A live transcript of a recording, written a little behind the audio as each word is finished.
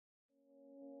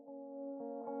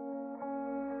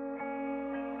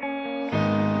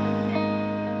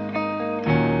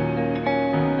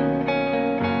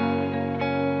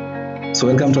So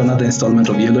welcome to another installment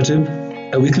of Yellow Tip,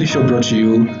 a weekly show brought to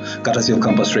you courtesy of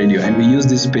Campus Radio, and we use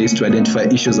this space to identify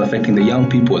issues affecting the young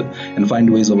people and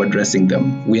find ways of addressing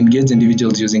them. We engage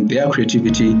individuals using their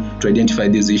creativity to identify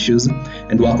these issues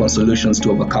and work on solutions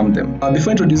to overcome them.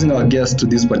 Before introducing our guest to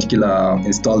this particular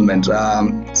installment,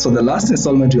 so the last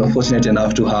installment we were fortunate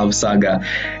enough to have Saga,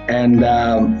 and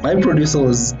my producer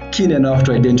was keen enough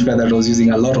to identify that I was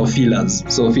using a lot of fillers.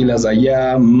 So fillers are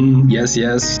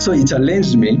yes. So he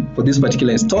challenged me for this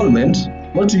particular installment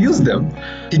not to use them.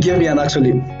 He gave me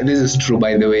this is true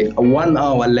by the way, a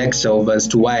 1-hour lecture as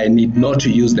to why I need not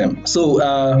to use them. So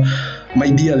my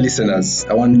dear listeners,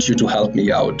 I want you to help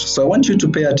me out. So I want you to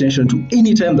pay attention to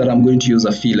any time that I'm going to use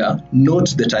a filler,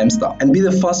 note the timestamp and be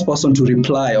the first person to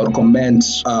reply or comment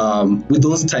with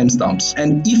those timestamps.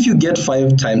 And if you get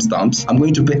 5 timestamps, I'm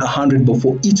going to pay 100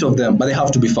 for each of them, but they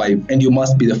have to be 5 and you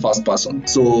must be the first person.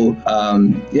 So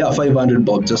 500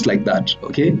 bob, just like that.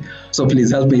 Okay, so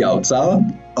please help me out, sir.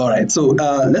 All right, so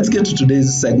let's get to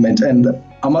today's segment, and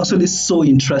I'm actually so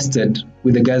interested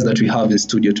with the guys that we have in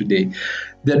studio today.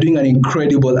 They're doing an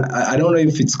incredible, I don't know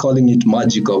if it's calling it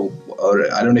magical,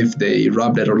 or I don't know if they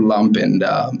rubbed it or lamp and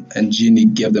Genie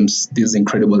gave them this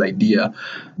incredible idea,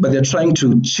 but they're trying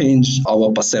to change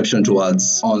our perception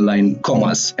towards online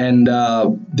commerce. And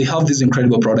they have this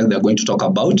incredible product they're going to talk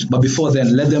about. But before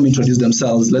then, let them introduce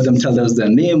themselves, let them tell us their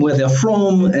name, where they're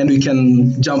from, and we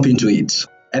can jump into it.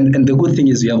 And the good thing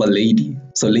is we have a lady.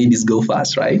 So ladies go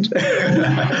fast, right?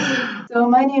 So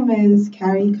my name is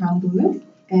Carrie Kambulu,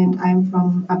 and I'm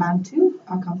from Abantu,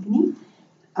 our company.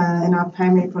 And our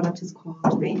primary product is called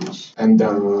Range. And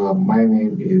my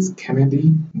name is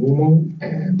Kennedy Mumo,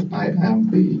 and I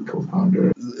am the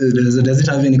co-founder. Does it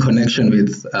have any connection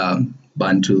with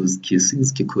Bantus,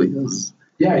 Kisis, Kikuyas?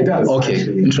 Yeah, it does. Okay,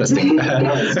 actually. Interesting. It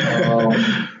does.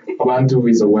 Bantu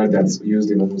is a word that's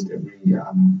used in almost every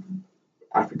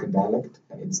African dialect,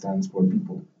 and it stands for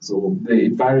people. So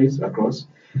it varies across.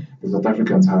 The South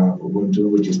Africans have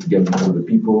Ubuntu, which is together for the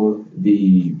people.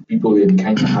 The people in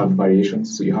Kenya have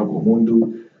variations. So you have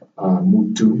Umundu,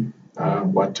 Mutu,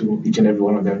 Watu, each and every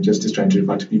one of them just is trying to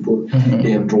refer to people. Mm-hmm.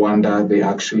 In Rwanda, they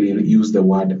actually use the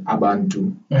word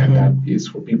Abantu, and that is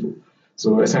for people.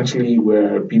 So essentially,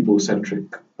 we're a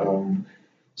people-centric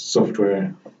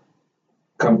software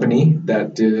company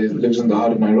that lives in the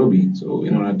heart of Nairobi. So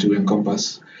in order to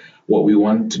encompass what we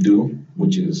want to do,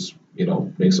 which is,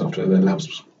 make software that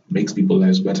makes people's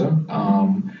lives better,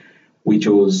 we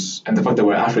chose, and the fact that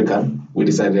we're African, we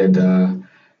decided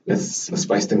let's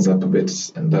spice things up a bit.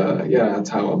 And that's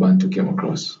how Abantu came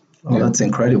across. Oh, yeah. That's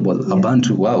incredible. Yeah.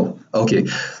 Abantu, wow. Okay.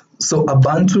 So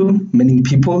Abantu, meaning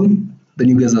people. Then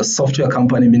you guys are a software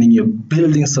company, meaning you're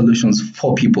building solutions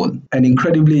for people. And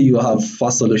incredibly, your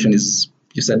first solution is,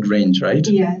 you said Range, right?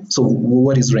 Yes. So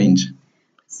what is Range?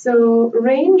 So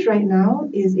Range right now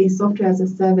is a software as a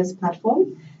service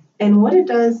platform. And what it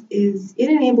does is it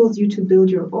enables you to build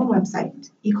your own website,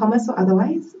 e-commerce or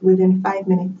otherwise, within 5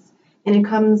 minutes. And it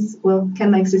comes,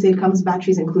 Ken likes to say it comes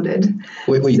batteries included.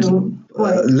 Wait. So,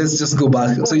 let's just go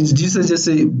back. So did you just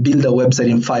say build a website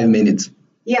in 5 minutes?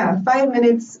 Yeah, 5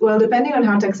 minutes. Well, depending on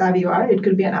how tech savvy you are, it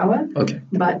could be an hour. Okay.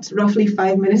 But roughly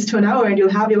 5 minutes to an hour, and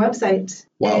you'll have your website.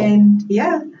 Wow. And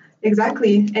yeah,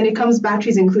 exactly. And it comes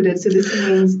batteries included. So this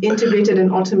means integrated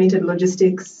and automated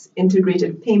logistics,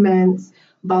 integrated payments,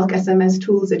 bulk SMS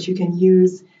tools that you can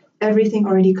use. Everything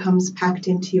already comes packed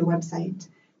into your website.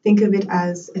 Think of it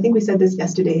as, I think we said this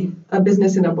yesterday, a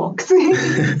business in a box.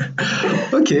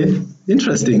 Okay,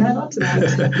 interesting. Add on to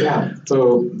that. Yeah,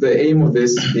 so the aim of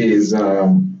this is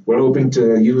we're hoping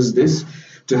to use this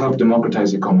to help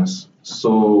democratize e-commerce.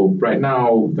 So right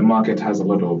now, the market has a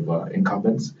lot of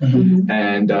incumbents. Mm-hmm.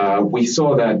 And we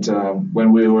saw that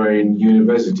when we were in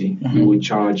university, we would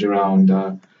charge around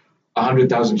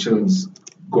 100,000 shillings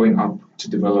going up to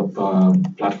develop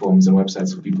platforms and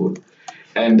websites for people.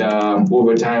 And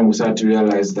over time, we started to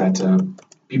realize that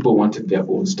people wanted their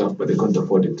own stuff, but they couldn't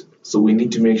afford it. So we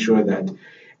need to make sure that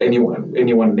anyone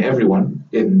and everyone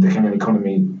in the Kenyan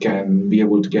economy can be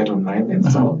able to get online and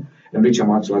sell and reach a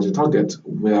much larger target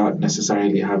without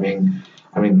necessarily having,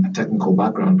 a technical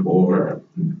background or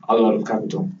a lot of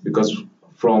capital. Because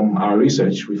from our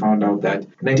research, we found out that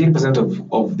 98%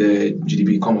 of the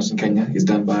GDP commerce in Kenya is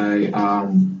done by,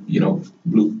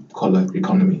 blue-collar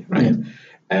economy, right? Yeah.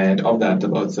 And of that,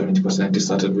 about 70% is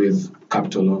started with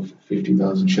capital of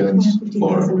 50,000 shillings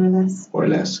or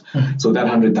less. So that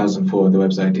 100,000 for the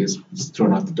website is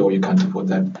thrown out the door. You can't afford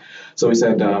that. So we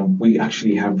said we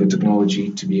actually have the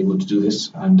technology to be able to do this.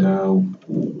 And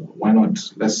why not?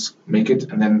 Let's make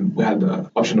it. And then we had the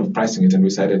option of pricing it, and we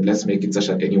decided let's make it such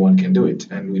that anyone can do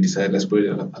it. And we decided let's put it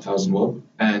at 1,000 bob.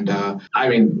 And I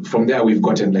mean, from there we've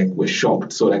gotten like, we're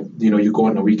shocked. So like, you go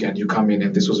on a weekend, you come in,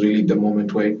 and this was really the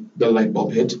moment where the light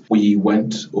bulb hit. We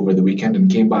went over the weekend and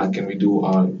came back, and we do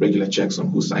our regular checks on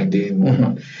who signed in and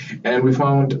whatnot. And we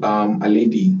found a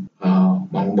lady,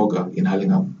 Mama Mboga in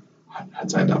Hurlingham, had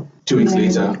signed up. 2 weeks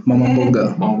later, Mama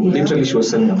Mboga. Literally, she was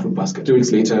selling a fruit basket. 2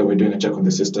 weeks later, we're doing a check on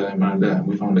the system, and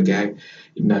we found a guy.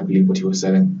 He did not believe what he was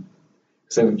selling.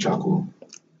 Selling charcoal.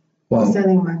 Wow.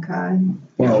 Selling maca.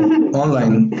 Wow.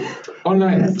 Online.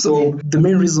 Online. So The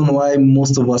main reason why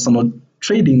most of us are not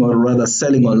trading, or rather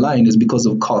selling online, is because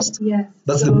of cost. Yes.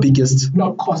 That's the biggest.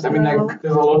 not cost. I mean, Well- like,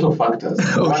 there's a lot of factors.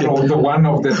 Okay. One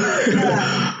of the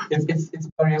Yeah. it's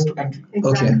barriers to entry.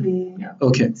 Exactly. Yeah.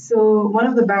 Okay. So one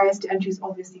of the barriers to entry is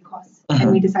obviously cost, Uh-huh.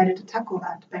 and we decided to tackle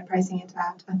that by pricing it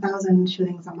at 1,000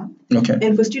 shillings a month. Okay.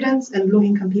 And for students and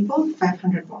low-income people,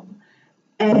 500 bob.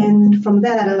 And from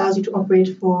there, that allows you to operate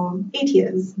for 8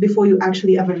 years before you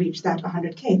actually ever reach that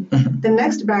 100K. The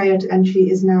next barrier to entry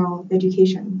is now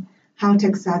education. How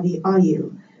tech savvy are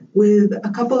you? With a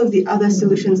couple of the other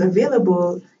solutions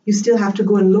available, you still have to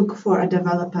go and look for a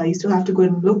developer. You still have to go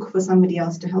and look for somebody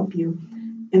else to help you.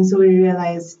 And so we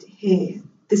realized, hey,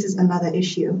 this is another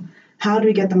issue. How do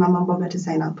we get the Mama Mboga to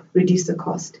sign up, reduce the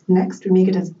cost? Next, we make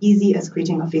it as easy as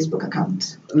creating a Facebook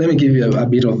account. Let me give you a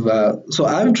bit of. So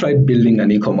I've tried building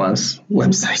an e-commerce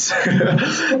website,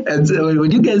 and when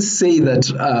you guys say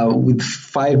that with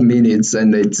 5 minutes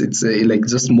and it's like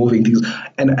just moving things,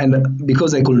 and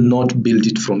because I could not build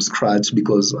it from scratch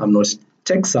because I'm not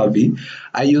tech savvy,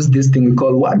 I use this thing we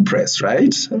call WordPress,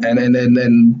 right?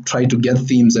 And try to get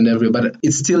themes and everything, but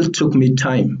it still took me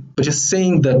time. But just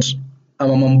saying that I'm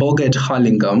a Mboga at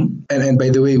Hurlingham, and by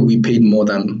the way, we paid more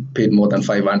than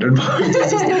 500.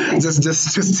 just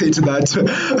say to that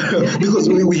because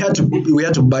we had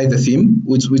to buy the theme,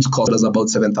 which cost us about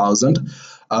 7,000.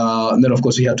 And then of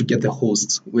course we had to get the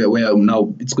host where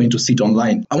now it's going to sit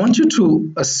online. I want you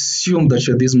to assume that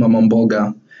you're this Mama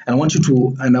Mboga. And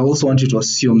I also want you to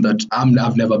assume that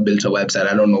I've never built a website.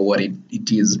 I don't know what it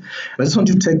is. I just want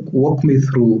you to walk me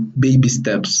through baby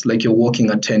steps, like you're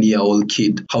walking a 10-year-old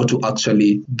kid, how to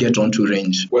actually get onto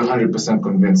Range. We're 100%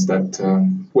 convinced that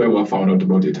whoever found out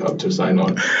about it helped to sign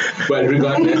on. But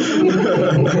regardless,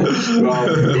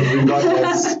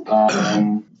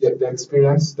 the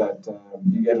experience that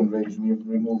you get on Range, we've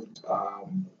removed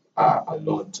a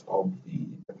lot of the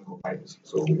technical barriers.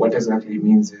 So what exactly it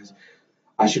means is,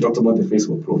 as you talked about the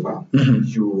Facebook profile,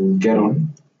 you get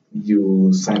on,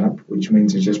 you sign up, which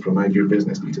means you just provide your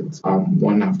business details,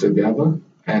 one after the other,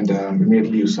 and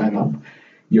immediately you sign up,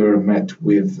 you're met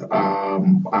with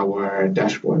our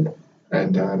dashboard,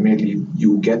 and immediately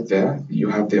you get there, you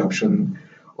have the option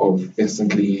of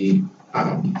instantly,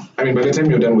 by the time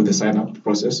you're done with the sign up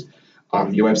process,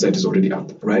 your website is already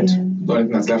up, right? Yeah. The only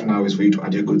thing that's left now is for you to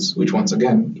add your goods, which once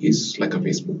again is like a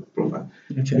Facebook profile.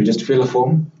 Okay. You just fill a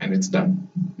form and it's done.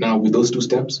 Now, with those 2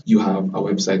 steps, you have a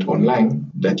website online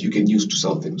that you can use to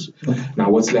sell things. Okay. Now,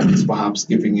 what's left is perhaps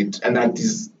giving it, and that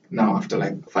is now after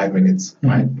like 5 minutes,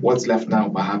 right? What's left now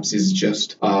perhaps is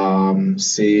just,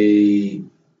 say,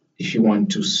 if you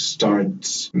want to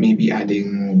start maybe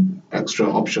adding extra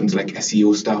options like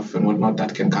SEO stuff and whatnot,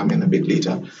 that can come in a bit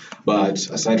later. But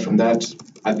aside from that,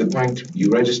 at the point you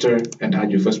register and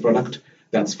add your first product,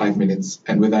 that's 5 minutes.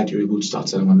 And with that, you're able to start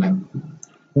selling online.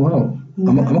 Wow.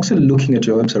 I'm actually looking at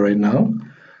your website right now.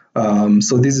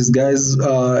 So this is, guys,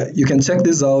 you can check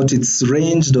this out. It's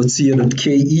range.co.ke.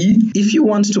 If you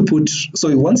want to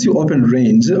once you open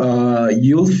Range,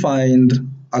 you'll find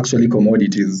actually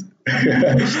commodities.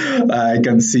 I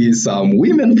can see some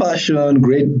women fashion,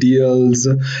 great deals,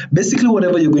 basically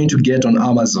whatever you're going to get on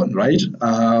Amazon, right?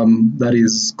 That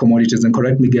is commodities. And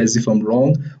correct me, guys, if I'm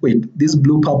wrong. Wait, this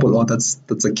blue purple, oh, that's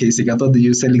a casing. I thought that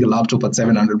you were selling a laptop at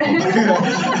 700.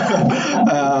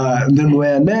 And then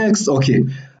where next? Okay.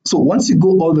 So once you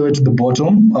go all the way to the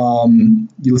bottom,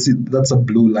 you'll see that's a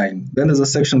blue line. Then there's a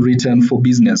section written for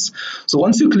business. So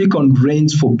once you click on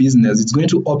Range for Business, it's going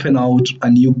to open out a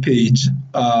new page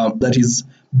that is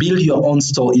build your own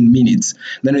store in minutes.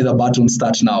 Then with a button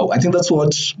Start Now. I think that's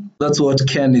what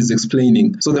Ken is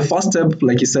explaining. So the first step,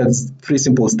 like he said, 3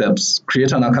 simple steps.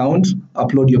 Create an account,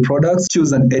 upload your products,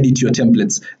 choose and edit your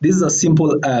templates. This is as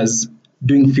simple as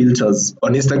doing filters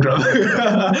on Instagram.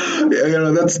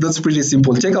 That's pretty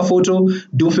simple. Take a photo,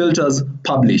 do filters,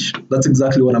 publish. That's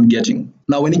exactly what I'm getting.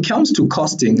 Now, when it comes to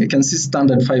costing, you can see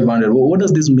standard 500. What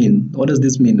does this mean? What does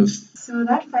this mean? So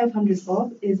that 500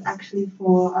 bob is actually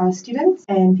for our students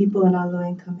and people in our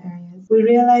low-income areas. we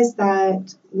realized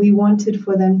that we wanted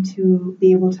for them to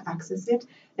be able to access it.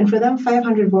 And for them,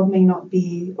 500 bob may not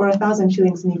be, or 1,000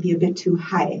 shillings may be a bit too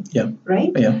high,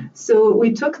 right? Yeah. So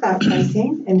we took that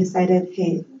pricing and decided,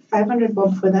 hey, 500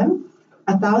 bob for them,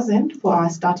 1,000 for our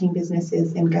starting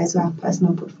businesses and guys who have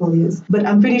personal portfolios. But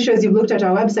I'm pretty sure as you've looked at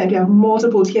our website, we have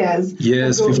multiple tiers.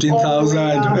 Yes,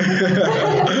 15,000.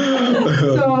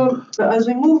 So as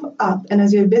we move up and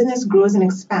as your business grows and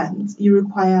expands, you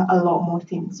require a lot more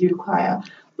things. You require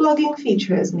blogging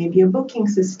features, maybe a booking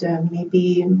system,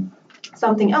 maybe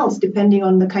something else, depending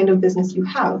on the kind of business you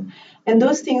have. And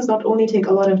those things not only take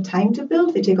a lot of time to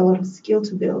build, they take a lot of skill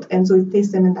to build. And so we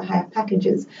place them in the higher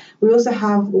packages. We also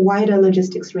have wider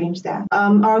logistics range there.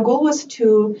 Our goal was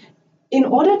to, in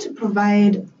order to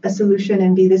provide a solution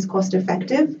and be this cost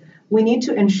effective, we need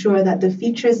to ensure that the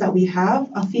features that we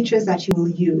have are features that you will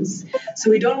use.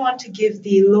 So we don't want to give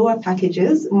the lower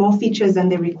packages more features than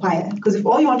they require. Because if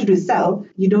all you want to do is sell,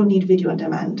 you don't need video on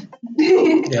demand.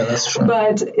 Yeah, that's true.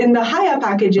 But in the higher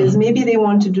packages, maybe they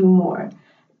want to do more.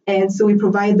 And so we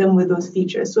provide them with those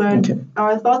features. So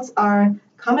our thoughts are,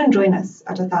 come and join us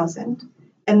at 1,000,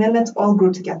 and then let's all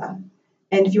grow together.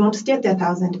 And if you want to stay at the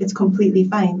 1,000, it's completely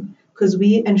fine, because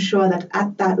we ensure that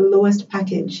at that lowest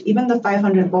package, even the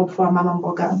 500 bob for a mama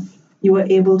mboga, you are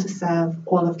able to serve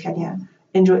all of Kenya,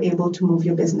 and you're able to move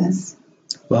your business.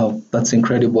 Wow, that's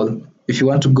incredible. If you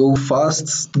want to go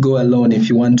fast, go alone. If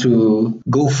you want to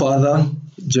go further,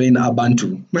 join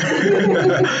Abantu.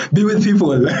 Be with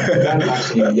people. That's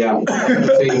actually, I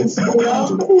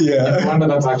wonder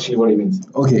that's actually what it means.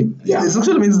 Okay. Yeah. It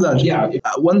actually means that. Yeah.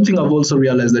 One thing I've also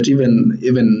realized that even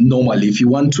normally, if you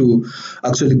want to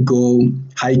actually go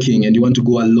hiking and you want to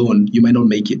go alone, you might not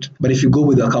make it. But if you go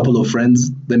with a couple of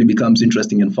friends, then it becomes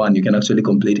interesting and fun. You can actually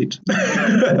complete it.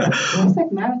 It's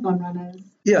like marathon runners.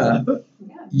 Yeah.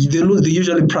 They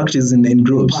usually practice in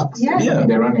groups. Yeah.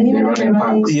 They're running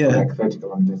packs, Yeah. like 30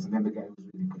 kilometers, and then the guy was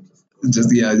really good.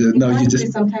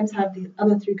 You sometimes have the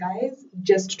other three guys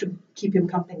just to keep him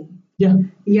company.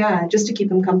 Yeah, just to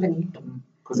keep him company.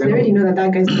 Because they already know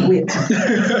that guy's gonna win.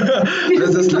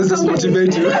 let's just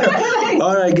motivate you.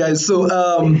 All right, guys. So,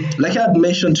 like I had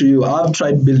mentioned to you, I've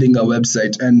tried building a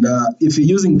website, and if you're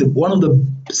using one of the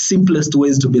simplest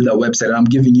ways to build a website, and I'm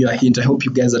giving you a hint. I hope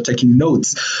you guys are taking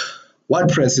notes.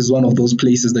 WordPress is one of those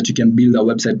places that you can build a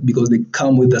website because they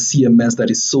come with a CMS that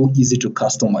is so easy to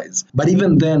customize. But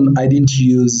even then, I didn't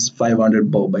use 500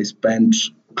 bob. I spent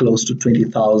close to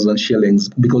 20,000 shillings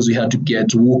because we had to get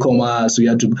WooCommerce. We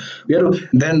had to,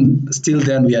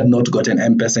 then we had not gotten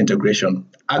M-Pesa integration.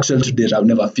 Actually, to date, I've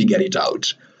never figured it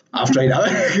out. After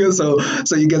it,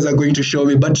 so you guys are going to show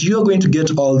me, but you are going to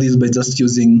get all these by just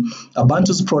using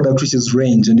Abantu's product, which is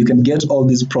range, and you can get all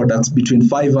these products between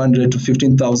 500 to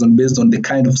 15,000 based on the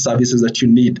kind of services that you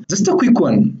need. Just a quick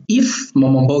one: if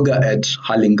Mama Mboga at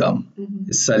Hurlingham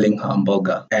is selling her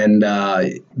mboga, and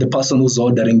the person who's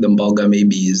ordering the mboga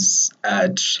maybe is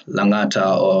at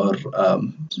Langata or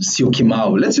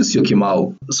Syokimau. Let's use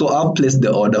Syokimau. So I've placed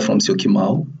the order from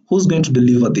Syokimau. Who's going to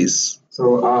deliver this?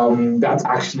 So that's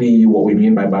actually what we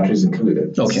mean by batteries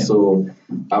included. Okay. So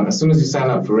as soon as you sign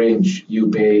up for Range, you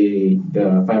pay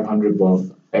the 500 bob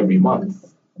every month.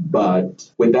 But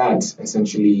with that,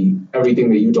 essentially, everything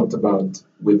that you talked about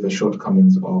with the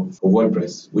shortcomings of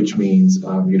WordPress, which means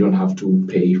you don't have to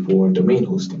pay for domain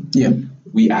hosting. Yeah.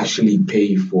 We actually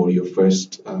pay for your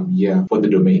first year for the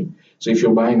domain. So if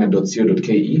you're buying a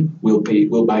 .co.ke,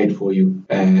 we'll buy it for you,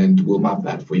 and we'll map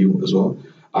that for you as well.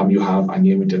 You have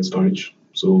unlimited storage,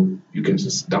 so you can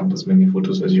just dump as many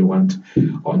photos as you want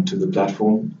onto the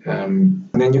platform. And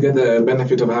then you get the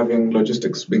benefit of having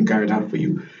logistics being carried out for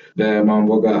you. The Mama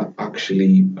Mboga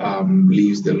actually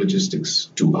leaves the logistics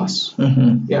to us.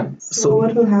 Mm-hmm. Yeah. So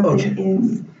what will happen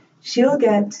is she'll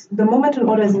get, the moment an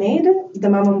order is made, the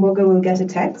Mama Mboga will get a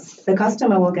text, the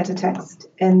customer will get a text,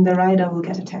 and the rider will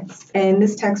get a text. And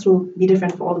this text will be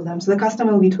different for all of them. So the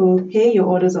customer will be told, hey, your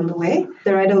order's on the way.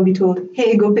 The rider will be told,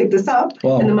 hey, go pick this up.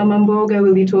 Wow. And the Mama Mboga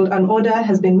will be told, an order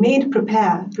has been made,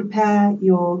 prepare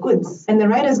your goods. And the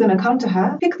rider is going to come to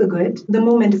her, pick the good. The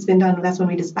moment it's been done, that's when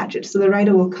we dispatch it. So the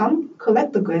rider will come,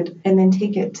 collect the good, and then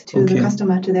take it to the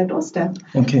customer to their doorstep.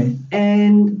 Okay.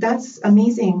 And that's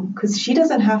amazing because she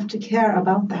doesn't have to care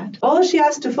about that. All she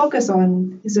has to focus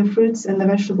on is the fruits and the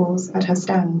vegetables at her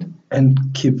stand. And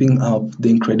keeping up the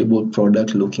incredible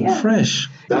product looking fresh.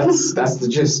 That's the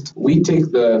gist. We take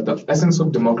the essence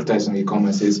of democratizing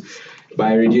e-commerce is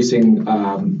by reducing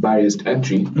barriers to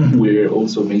entry. We're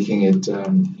also making it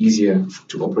easier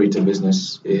to operate a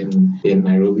business in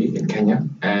Nairobi, in Kenya.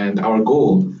 And our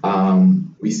goal,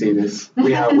 we say this,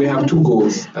 we have two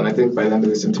goals, and I think by the end of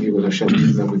this interview we'll have shared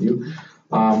them with you.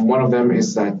 One of them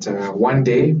is that one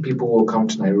day people will come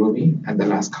to Nairobi and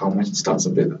they'll ask how much it starts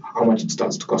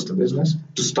to cost a business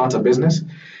to start a business,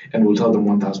 and we'll tell them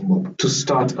 1,000 bob to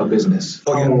start a business.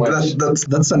 Okay,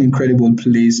 that's an incredible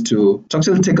place to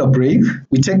actually take a break.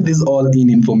 We take this all in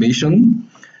information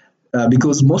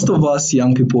because most of us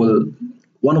young people,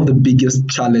 one of the biggest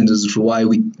challenges why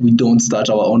we don't start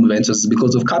our own ventures is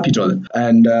because of capital.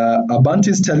 And Abantu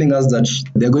is telling us that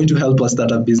they're going to help us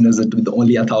start a business with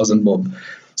only 1,000 bob.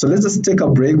 So let's just take a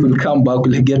break. We'll come back.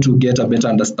 We'll get a better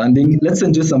understanding. Let's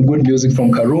enjoy some good music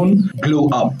from Karun, Glow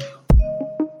Up.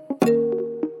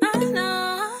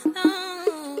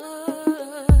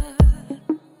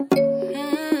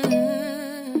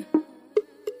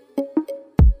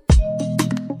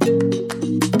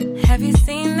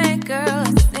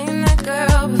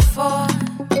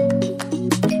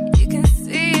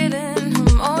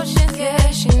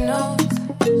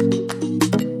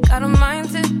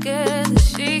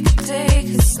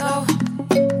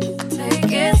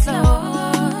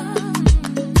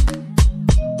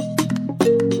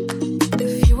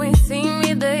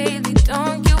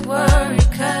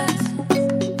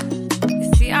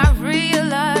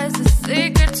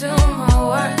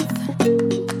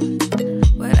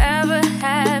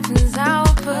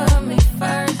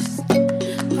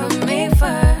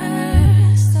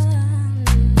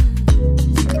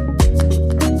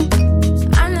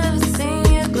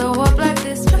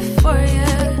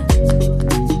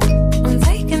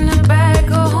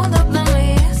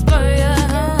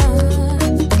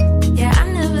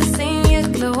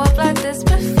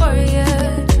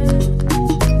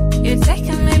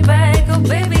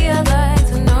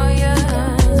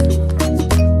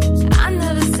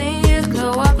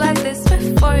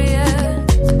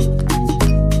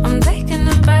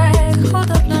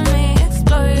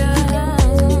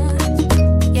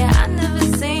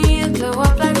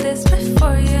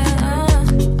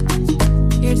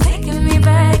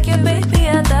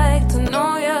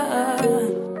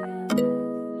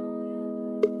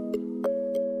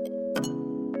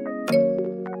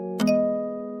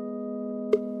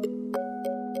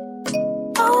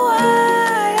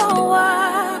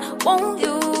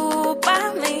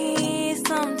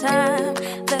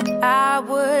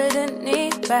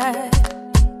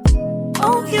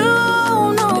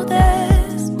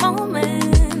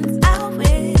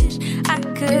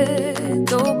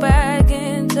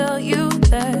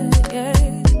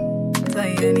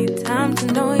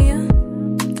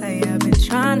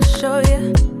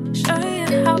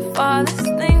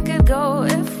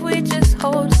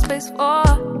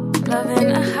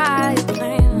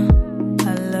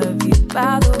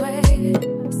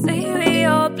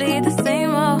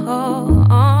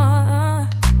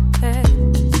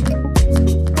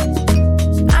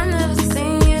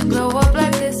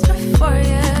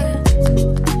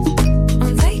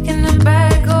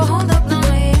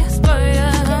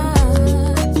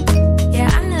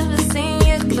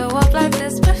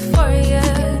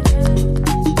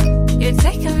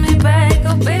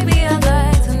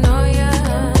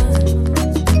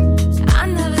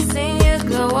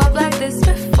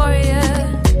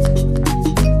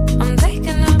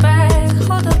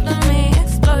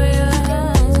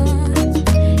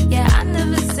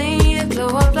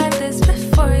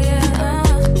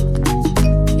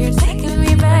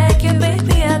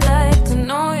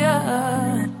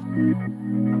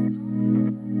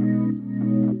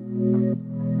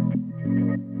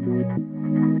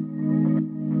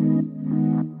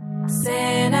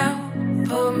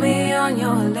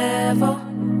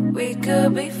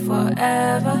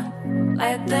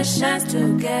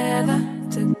 Together.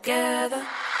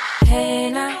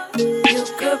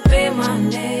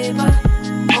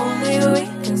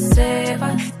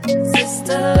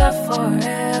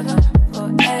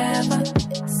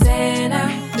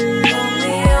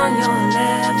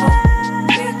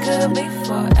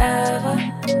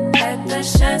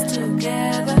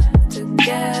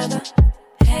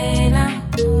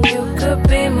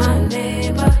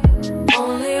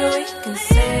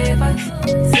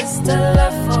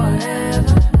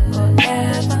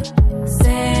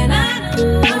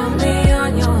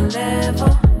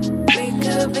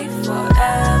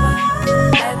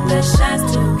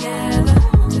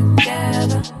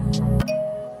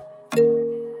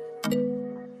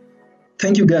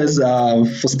 thank you guys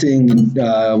for staying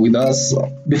with us.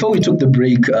 Before we took the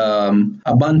break,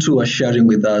 Abantu was sharing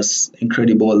with us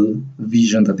incredible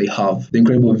vision that they have. The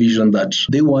incredible vision that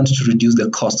they want to reduce the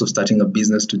cost of starting a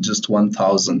business to just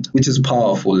 1,000, which is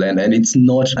powerful, and it's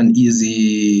not an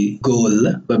easy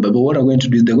goal. But what they're going to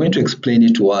do is they're going to explain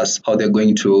it to us how they're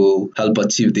going to help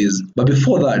achieve this. But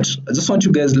before that, I just want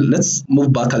you guys, let's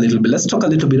move back a little bit. Let's talk a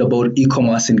little bit about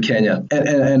e-commerce in Kenya.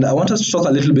 And I want us to talk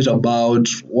a little bit about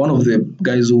one of the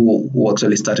guys who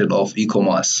actually started off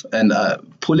e-commerce, and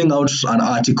pulling out an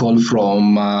article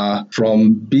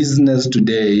from Business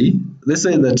Today. They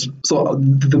say that, so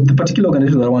the particular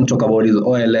organization that I want to talk about is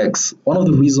OLX. One of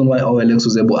the reasons why OLX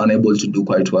was unable to do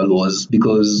quite well was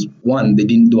because, one, they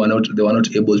were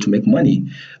not able to make money.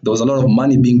 There was a lot of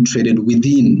money being traded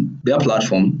within their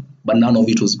platform, but none of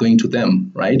it was going to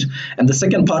them, right? And the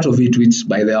second part of it, which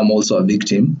by the way I'm also a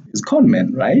victim, is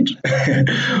conmen, right?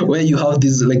 Where you have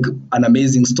this like an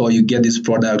amazing store, you get this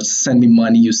product, send me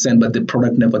money, you send, but the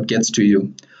product never gets to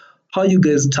you. How are you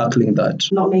guys tackling that?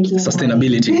 Not making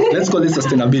sustainability. Let's call it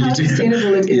sustainability. How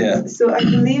sustainable it is. Yeah. So I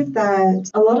believe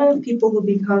that a lot of people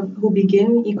who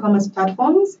begin e-commerce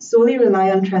platforms solely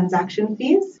rely on transaction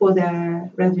fees for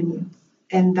their revenue.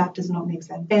 And that does not make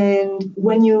sense. And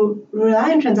when you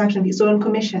rely on transaction fees, so on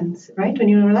commissions, right? When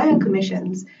you rely on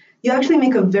commissions, you actually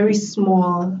make a very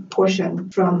small portion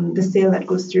from the sale that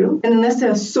goes through. And unless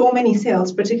there are so many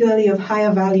sales, particularly of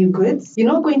higher value goods, you're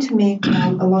not going to make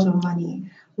a lot of money.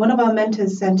 One of our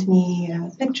mentors sent me a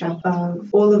picture of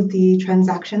all of the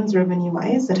transactions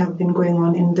revenue-wise that have been going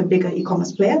on in the bigger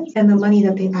e-commerce players and the money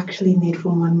that they actually made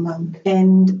from 1 month.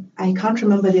 And I can't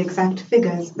remember the exact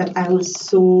figures, but I was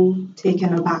so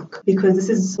taken aback because this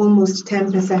is almost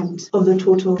 10% of the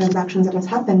total transactions that has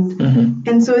happened. Mm-hmm.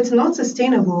 And so it's not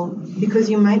sustainable because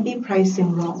you might be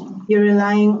pricing wrong. You're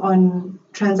relying on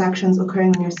transactions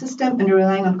occurring in your system and you're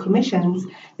relying on commissions.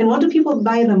 And what do people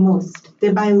buy the most? They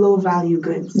buy low value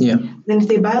goods. Yeah. Then if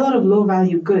they buy a lot of low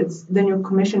value goods, then your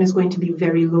commission is going to be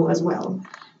very low as well.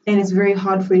 And it's very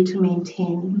hard for you to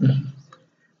maintain. Mm-hmm.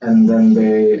 And then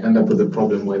they end up with a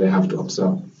problem where they have to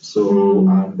upsell.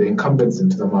 So the incumbents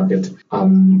into the market,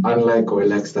 unlike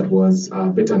OLX that was a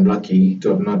bit unlucky to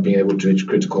have not been able to reach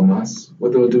critical mass,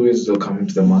 what they'll do is they'll come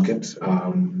into the market.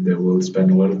 They will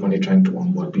spend a lot of money trying to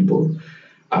onboard people,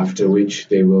 after which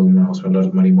they will now spend a lot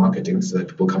of money marketing so that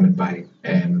people come and buy.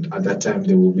 And at that time,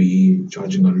 they will be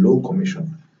charging a low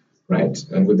commission, right?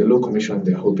 And with the low commission,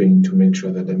 they're hoping to make sure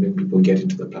that the many people get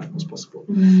into the platform as possible.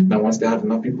 Mm-hmm. Now, once they have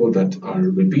enough people that are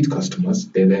repeat customers,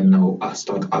 they then now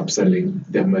start upselling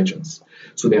their merchants.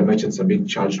 So their merchants are being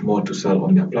charged more to sell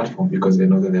on their platform because they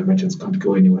know that their merchants can't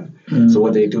go anywhere. Mm-hmm. So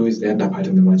what they do is they end up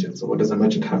hurting the merchant. So what does a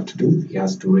merchant have to do? He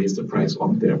has to raise the price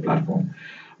on their platform.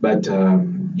 But,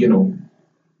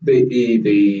 they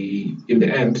in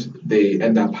the end, they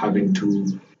end up having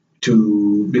to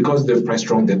because they're price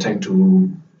strong, they're trying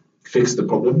to fix the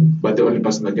problem, but the only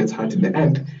person that gets hurt in the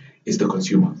end is the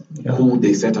consumer, who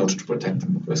they set out to protect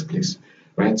in the first place,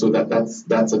 right? So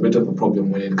that's a bit of a problem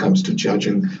when it comes to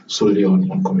charging solely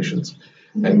on commissions.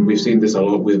 Mm-hmm. And we've seen this a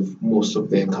lot with most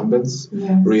of the incumbents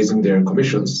raising their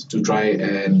commissions to try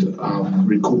and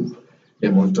recoup the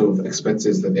amount of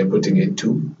expenses that they're putting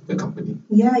into the company.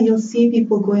 Yeah, you'll see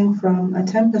people going from a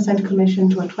 10% commission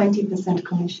to a 20%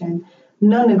 commission,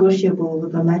 non-negotiable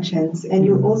with the merchants. And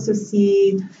you'll also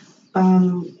see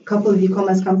a couple of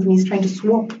e-commerce companies trying to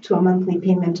swap to a monthly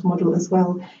payment model as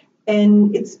well.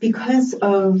 And it's because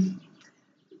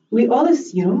we all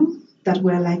assume that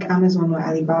we're like Amazon or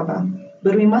Alibaba,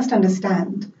 but we must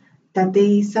understand that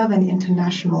they serve an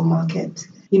international market.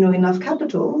 Enough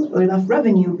capital or enough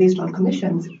revenue based on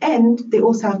commissions. And they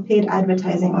also have paid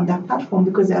advertising on that platform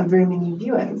because there are very many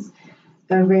viewers.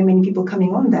 There are very many people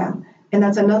coming on there. And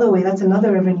that's another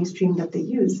revenue stream that they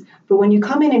use. But when you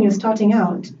come in and you're starting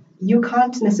out, you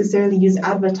can't necessarily use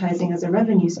advertising as a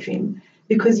revenue stream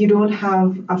because you don't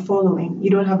have a following.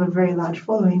 You don't have a very large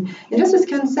following. And just as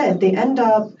Ken said, they end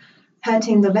up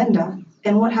hurting the vendor.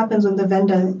 And what happens when the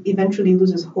vendor eventually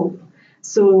loses hope?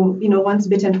 So, once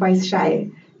bitten, twice shy.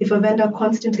 If a vendor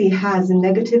constantly has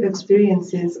negative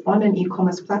experiences on an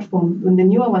e-commerce platform, when the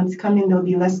newer ones come in, they'll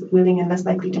be less willing and less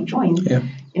likely to join. Yeah.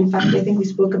 In fact, I think we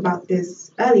spoke about this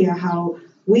earlier, how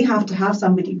we have to have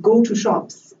somebody go to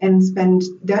shops and spend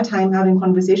their time having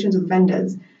conversations with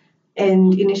vendors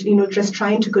and just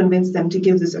trying to convince them to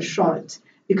give this a shot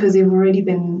because they've already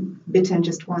been bitten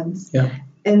just once. Yeah.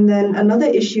 And then another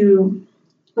issue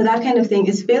with that kind of thing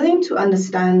is failing to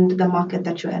understand the market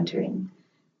that you're entering.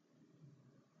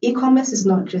 E-commerce is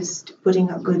not just putting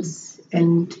up goods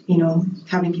and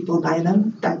having people buy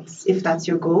them. If that's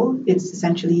your goal, it's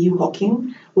essentially you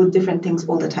hawking with different things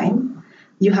all the time.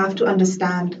 You have to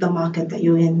understand the market that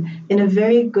you're in. In a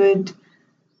very good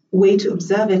way to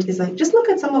observe it is like, just look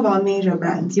at some of our major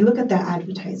brands. You look at their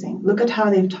advertising, look at how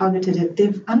they've targeted it.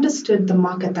 They've understood the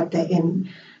market that they're in.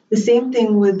 The same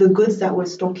thing with the goods that we're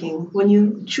stocking. When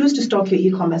you choose to stock your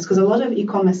e-commerce, because a lot of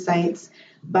e-commerce sites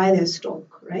buy their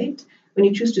stock, right? When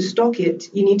you choose to stock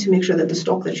it, you need to make sure that the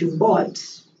stock that you bought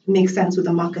makes sense with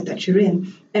the market that you're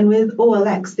in. And with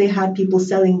OLX, they had people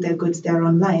selling their goods there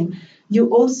online.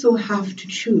 You also have to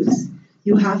choose.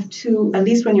 You have to, at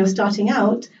least when you're starting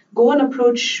out, go and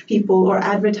approach people or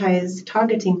advertise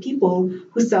targeting people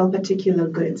who sell particular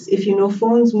goods. If you know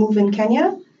phones move in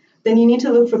Kenya, then you need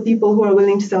to look for people who are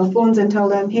willing to sell phones and tell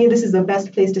them, hey, this is the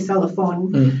best place to sell a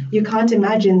phone. You can't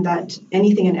imagine that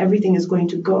anything and everything is going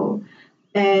to go.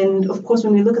 And of course,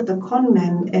 when we look at the con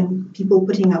men and people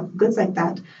putting up goods like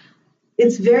that,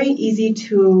 it's very easy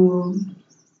to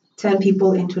turn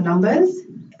people into numbers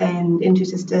and into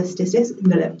statistics. It's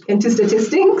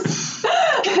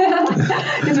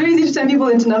very easy to turn people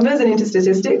into numbers and into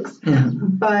statistics.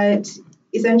 But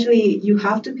essentially, you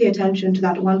have to pay attention to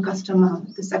that one customer,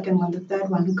 the second one, the third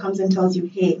one, who comes and tells you,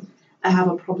 hey, I have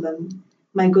a problem.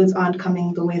 My goods aren't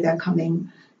coming the way they're coming,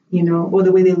 or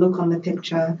the way they look on the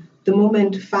picture. The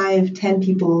moment 5, 10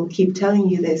 people keep telling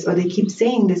you this, or they keep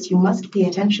saying this, you must pay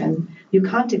attention. You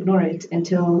can't ignore it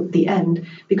until the end,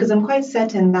 because I'm quite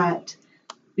certain that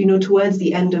towards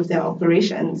the end of their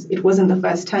operations, it wasn't the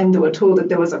first time they were told that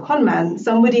there was a con man.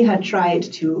 Somebody had tried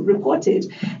to report it.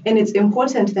 And it's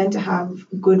important then to have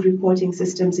good reporting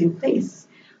systems in place.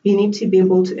 You need to be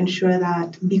able to ensure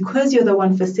that because you're the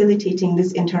one facilitating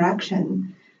this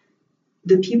interaction,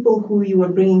 the people who you are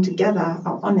bringing together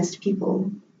are honest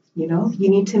people. You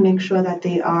need to make sure that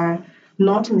they are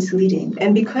not misleading.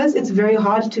 And because it's very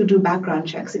hard to do background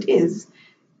checks, it is,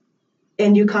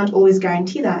 and you can't always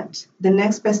guarantee that, the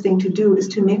next best thing to do is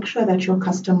to make sure that your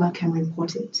customer can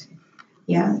report it.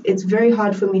 Yeah, it's very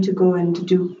hard for me to go and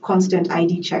do constant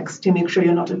ID checks to make sure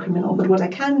you're not a criminal. But what I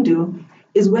can do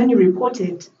is when you report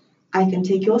it, I can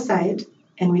take your side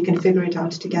and we can figure it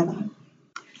out together.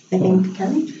 I think,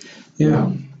 Kelly?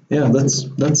 Yeah, that's.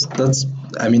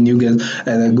 I mean, you get,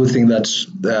 and a good thing that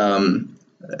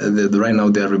right now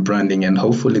they're rebranding, and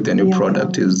hopefully the new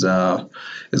product is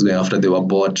going after they were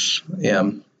bought. Yeah.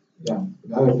 The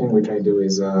other thing we try to do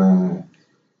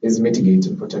is mitigate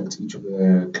and protect each of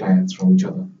the clients from each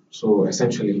other. So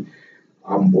essentially,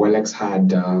 OLX had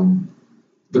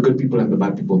the good people and the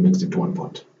bad people mixed into one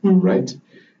pot, right?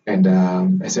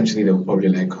 And essentially, there were probably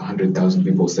like 100,000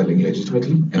 people selling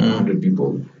legitimately, and 100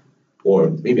 people, or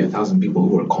maybe 1,000 people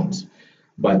who were cons.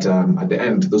 But at the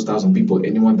end, those 1,000 people,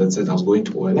 anyone that said I was going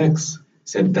to OLX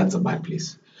said that's a bad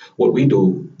place. What we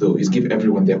do, though, is give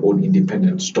everyone their own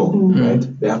independent store,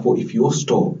 right? Therefore, if your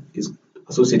store is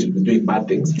associated with doing bad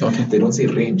things, they don't say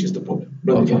range is the problem.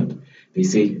 No, they don't. They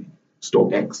say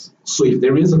store X. So if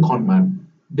there is a con man,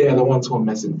 they're the ones who are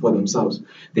messing for themselves.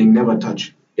 They never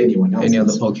touch anyone else.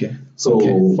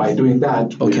 So by doing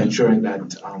that, we're ensuring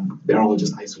that they're all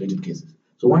just isolated cases.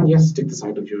 So one, yes, take the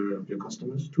side of your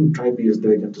customers. 2, try to be as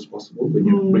diligent as possible when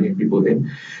you're bringing people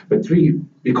in. But 3,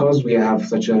 because we have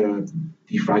such a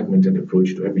defragmented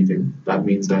approach to everything, that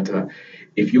means that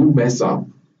if you mess up,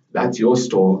 that's your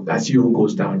store, that's you who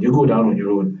goes down. You go down on your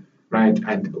own, right?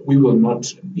 And we will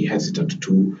not be hesitant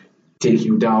to take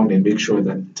you down and make sure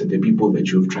that the people that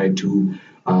you've tried to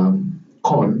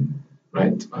con,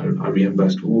 right, are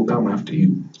reimbursed. We will come after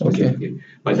you.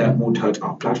 But that won't hurt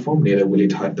our platform, neither will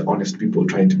it hurt the honest people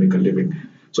trying to make a living.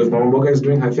 So if Mama Mboga is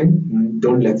doing her thing,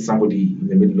 don't let somebody in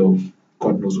the middle of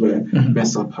God knows where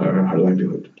mess up her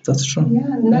livelihood. That's true. Yeah,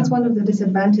 and that's one of the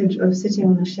disadvantages of sitting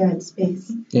on a shared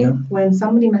space. Yeah. When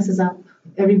somebody messes up,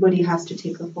 everybody has to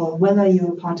take the fall, whether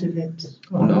you're a part of it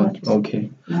or not.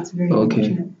 That's very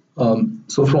unfortunate.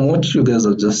 So from what you guys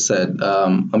have just said,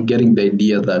 I'm getting the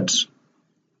idea that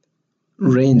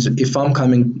range, if I'm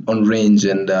coming on range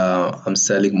and I'm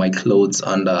selling my clothes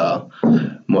under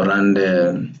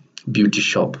Morande Beauty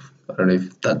Shop, I don't know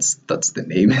if that's the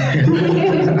name.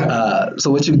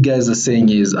 So what you guys are saying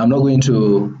is I'm not going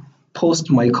to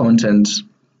post my content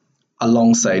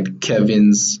alongside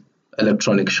Kevin's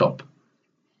electronic shop.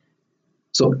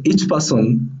 So each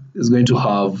person is going to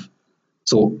have,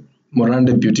 so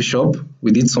Morande Beauty Shop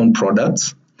with its own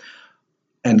products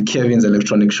and Kevin's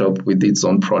electronic shop with its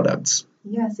own products.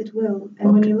 Yes, it will.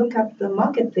 And when you look at the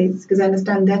marketplace, because I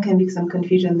understand there can be some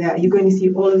confusion there, you're going to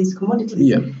see all of these commodities.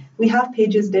 Yeah. We have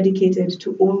pages dedicated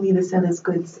to only the seller's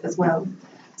goods as well.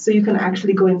 So you can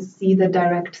actually go and see the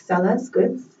direct seller's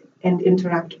goods and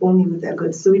interact only with their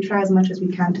goods. So we try as much as we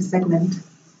can to segment.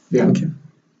 Yeah. Okay.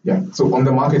 Yeah. So on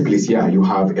the marketplace, yeah, you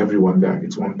have everyone there.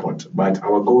 It's one pot. But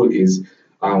our goal is,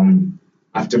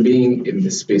 after being in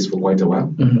this space for quite a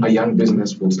while, a young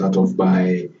business will start off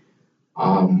by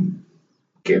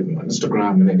getting on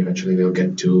Instagram, and then eventually they'll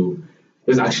get to.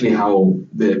 This is actually how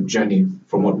the journey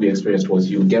from what we experienced was: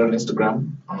 you get on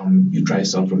Instagram, you try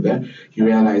yourself from there. You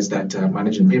realize that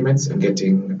managing payments and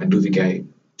getting a delivery guy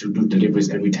to do deliveries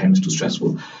every time is too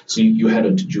stressful. So you head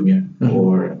on to Jumia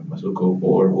or Masoko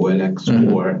or OLX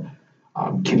or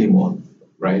Kilimall,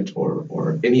 right?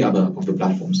 Or any other of the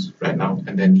platforms right now,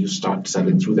 and then you start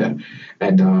selling through there.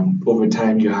 And over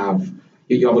time, you have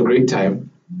a great time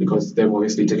because they've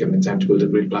obviously taken the time to build a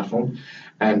great platform,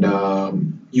 and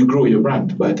you grow your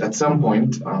brand. But at some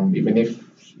point, even if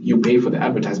you pay for the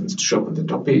advertisements to show up on the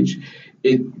top page,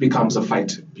 it becomes a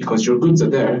fight because your goods are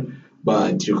there,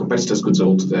 but your competitors' goods are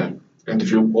also there. And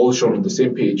if you're all shown on the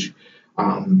same page,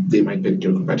 they might pick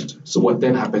your competitor. So what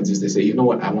then happens is they say, you know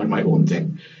what, I want my own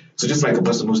thing. So just like a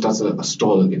person who starts a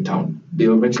stall in town,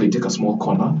 they'll eventually take a small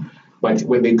corner. But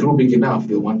when they grow big enough,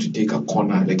 they'll want to take a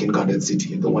corner like in Garden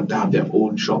City, and they want to have their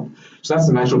own shop. So that's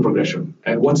the natural progression.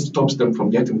 And what stops them from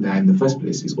getting there in the first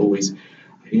place is always,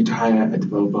 I need to hire a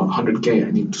developer, 100K, I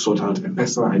need to sort out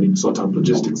M-Pesa, I need to sort out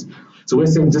logistics. So we're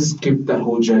saying just skip that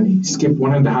whole journey. Skip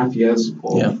 1.5 years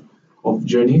of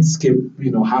journey. Skip,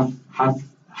 half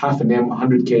an M,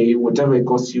 100K, whatever it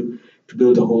costs you to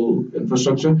build a whole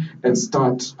infrastructure, and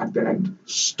start at the end.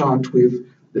 Start with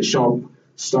the shop.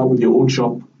 Start with your own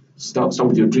shop. Start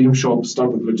with your dream shop.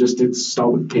 Start with logistics.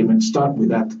 Start with payment. Start with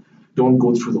that. Don't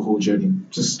go through the whole journey.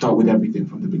 Just start with everything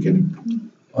from the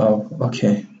beginning. Wow.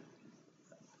 Okay.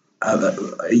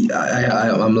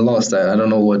 I'm lost. I don't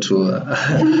know what to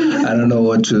I don't know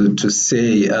what to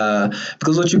say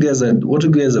because what you guys are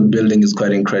building is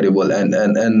quite incredible, and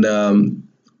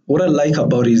what I like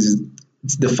about it is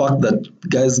it's the fact that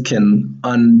guys can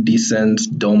earn decent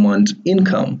dormant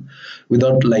income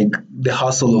without like the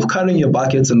hassle of carrying your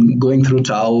buckets and going through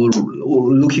Tao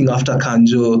or looking after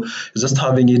Kanjo, just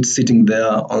having it sitting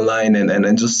there online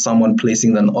and just someone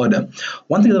placing an order.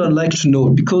 One thing that I'd like to know,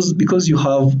 because you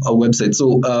have a website,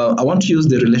 so I want to use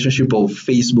the relationship of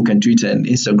Facebook and Twitter and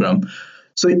Instagram.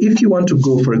 So if you want to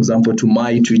go, for example, to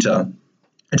my Twitter,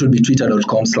 it will be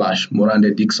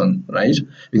twitter.com/Morande Dixon, right?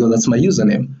 Because that's my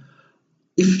username.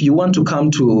 If you want to come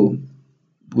to,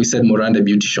 we said Morande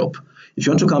Beauty Shop. If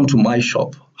you want to come to my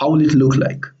shop, how will it look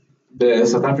like? The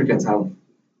South Africans have,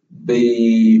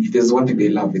 if there's one thing they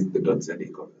love, is the .za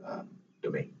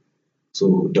domain.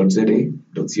 So .za,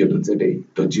 .co.za,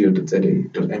 .go.za,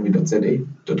 .me.za,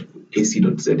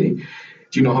 .ac.za. Do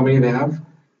you know how many they have?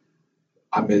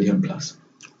 1 million plus.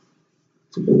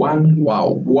 So 1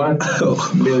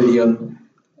 million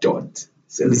 .za.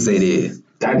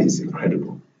 That is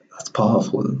incredible. That's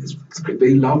powerful. It's great.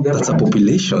 They love their That's brand. a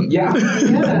population. Yeah.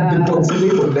 The .za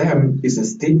for them is a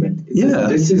statement.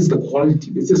 This is the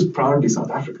quality. This is proudly South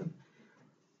African.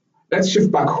 Let's shift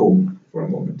back home for a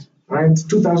moment. All right,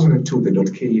 2002, the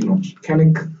 .ke launched.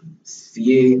 Kennick,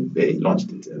 CA, they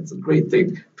launched it. It's a great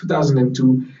thing.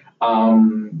 2002,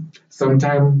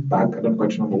 sometime back, I don't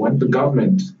quite remember when, the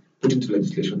government put into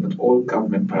legislation that all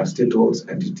government parastatals,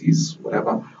 entities,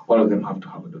 whatever, all of them have to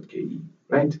have a .ke,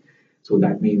 right? So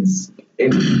that means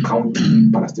any county,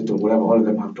 parastatal, whatever, all of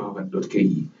them have to have a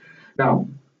 .ke. Now,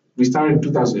 we started in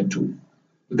 2002.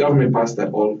 The government passed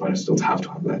that all parastatals have to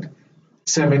have that.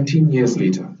 17 years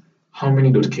later, how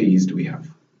many .kes do we have?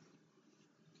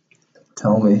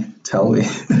 Tell me.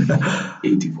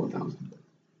 84,000.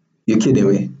 You're kidding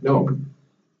me? No.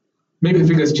 Maybe the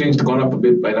figures changed, gone up a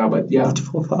bit by now, but yeah.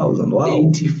 84,000, wow.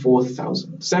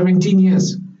 84,000. 17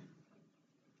 years.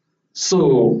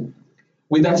 So,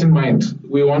 with that in mind,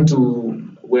 we're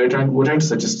trying to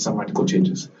suggest some radical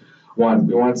changes. One,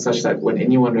 we want such that when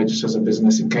anyone registers a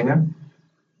business in Kenya,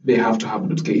 they have to have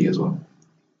a .ke as well.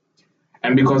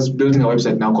 And because building a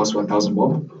website now costs 1,000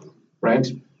 bob, right?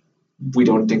 We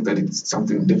don't think that it's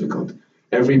something difficult.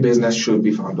 Every business should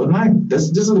be found online. This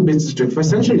is the business 21st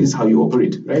century. This is how you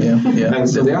operate, right? Yeah, and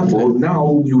so therefore,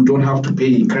 now you don't have to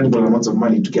pay incredible amounts of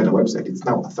money to get a website. It's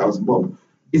now 1,000 bob.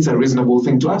 It's a reasonable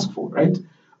thing to ask for, right?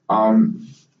 And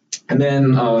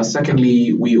then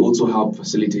secondly, we also help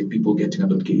facilitate people getting a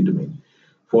 .ke domain.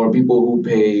 For people who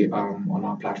pay on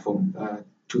our platform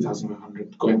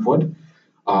 2,100 going forward,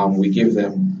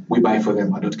 we buy for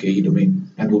them a .ke domain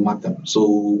and we'll mark them. So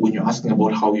when you're asking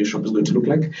about how your shop is going to look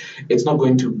like, it's not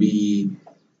going to be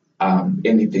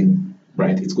anything,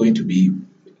 right? It's going to be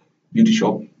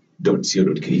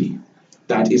beautyshop.co.ke.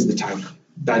 That is the tag.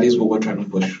 That is what we're trying to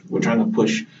push. We're trying to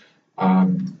push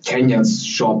Kenya's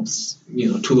shops,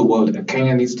 to the world.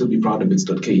 Kenya needs to be proud of its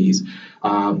 .kes.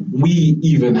 We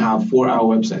even have for our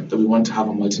website that we want to have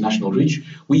a multinational reach.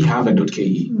 We have a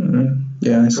 .ke.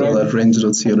 Yeah, I saw that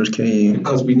range.co.ke.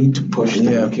 Because we need to push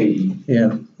the .ke.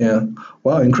 Yeah.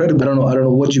 Wow, incredible. I don't know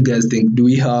what you guys think. Do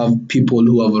we have people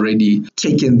who have already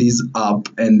taken this up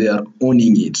and they are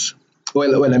owning it?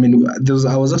 Well, I mean,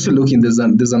 I was actually looking. There's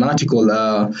an article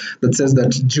that says that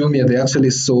Jumia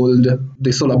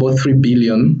they sold about 3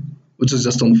 billion, which is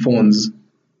just on phones.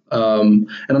 And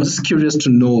I'm just curious to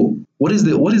know what is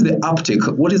the uptake,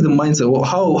 what is the mindset,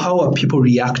 how are people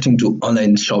reacting to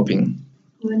online shopping?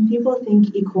 When people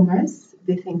think e-commerce,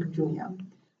 they think Jumia,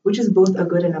 which is both a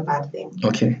good and a bad thing.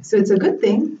 Okay. So it's a good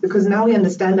thing because now we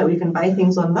understand that we can buy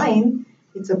things online.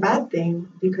 It's a bad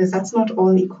thing because that's not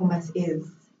all e-commerce is.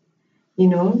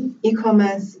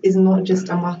 E-commerce is not just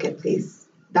a marketplace.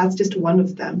 That's just one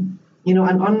of them. An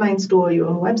online store, your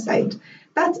own website,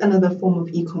 that's another form of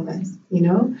e-commerce,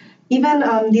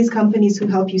 Even these companies who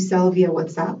help you sell via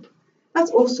WhatsApp,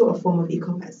 that's also a form of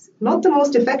e-commerce. Not the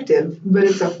most effective, but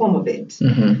it's a form of it.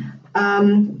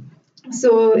 Mm-hmm.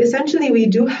 So essentially, we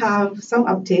do have some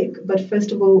uptake, but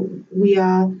first of all, we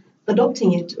are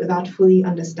adopting it without fully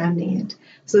understanding it.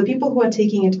 So the people who are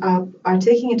taking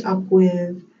it up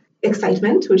with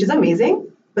excitement, which is amazing,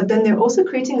 but then they're also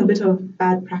creating a bit of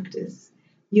bad practice.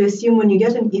 You assume when you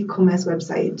get an e-commerce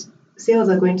website, sales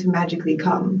are going to magically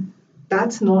come.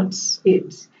 That's not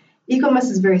it. E-commerce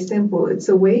is very simple. It's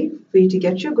a way for you to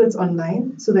get your goods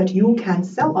online so that you can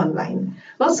sell online.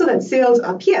 Not so that sales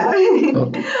appear,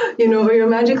 or you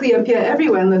magically appear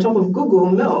everywhere on the top of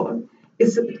Google. No,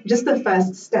 it's just the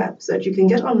first step so that you can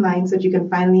get online so that you can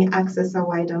finally access a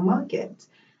wider market.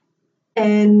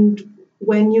 And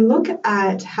when you look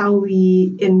at how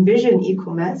we envision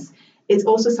e-commerce, it's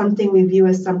also something we view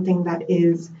as something that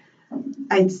is,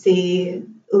 I'd say,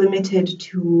 limited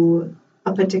to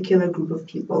a particular group of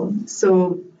people.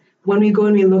 So when we go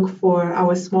and we look for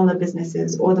our smaller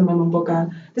businesses or the mama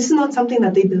mboga, this is not something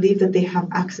that they believe that they have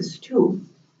access to.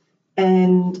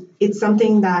 And it's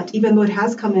something that, even though it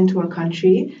has come into our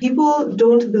country, people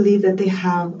don't believe that they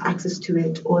have access to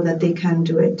it or that they can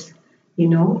do it.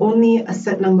 Only a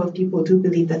set number of people do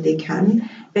believe that they can.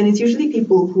 And it's usually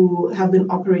people who have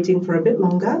been operating for a bit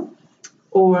longer,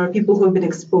 or people who have been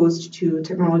exposed to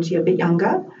technology a bit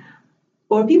younger,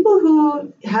 or people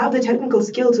who have the technical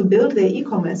skill to build their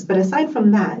e-commerce. But aside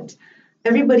from that,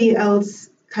 everybody else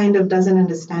kind of doesn't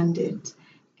understand it.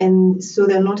 And so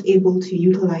they're not able to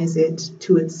utilize it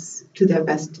to their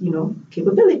best,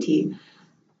 capability,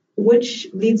 which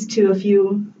leads to a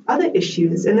few other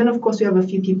issues. And then, of course, we have a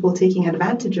few people taking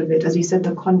advantage of it, as we said,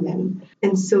 the con men.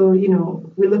 And so,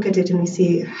 we look at it and we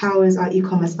say, how is our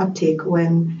e-commerce uptake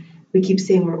when we keep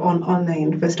saying we're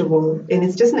online, first of all, and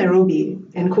it's just Nairobi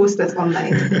and Coast that's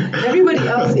online. Everybody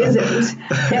else isn't.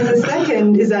 And the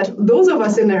second is that those of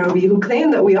us in Nairobi who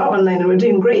claim that we are online and we're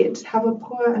doing great have a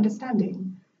poor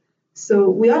understanding. So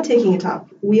we are taking it up.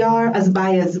 We are, as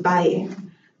buyers,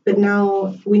 buying. But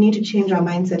now we need to change our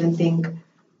mindset and think,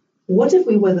 what if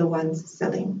we were the ones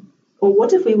selling? Or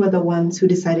what if we were the ones who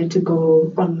decided to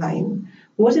go online?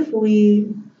 What if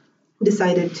we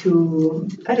decided to,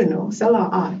 sell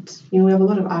our art? We have a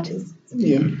lot of artists.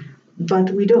 Yeah. But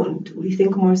we don't. We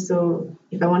think more so,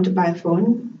 if I want to buy a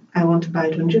phone, I want to buy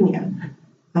it on Jumia.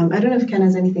 I don't know if Ken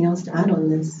has anything else to add on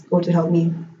this or to help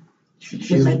me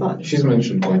with my thoughts. She's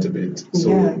mentioned quite a bit.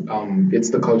 So it's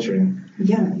the culturing.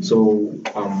 Yeah. So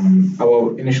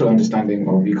our initial understanding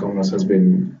of e-commerce has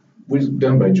been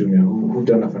done by Jumia, who've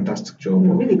done a fantastic job.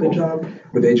 Really good job.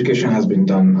 But the education has been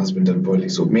done poorly.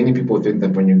 So many people think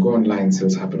that when you go online,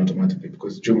 sales happen automatically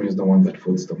because Jumia is the one that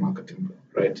foots the marketing,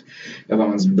 right?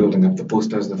 Everyone's building up the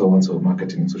posters, they're the ones who are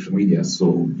marketing on social media.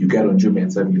 So you get on Jumia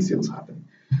and suddenly sales happen.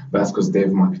 But that's because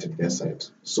they've marketed their site.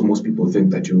 So most people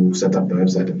think that you set up the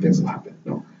website and things will happen.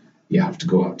 No, you have to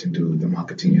go out and do the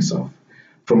marketing yourself.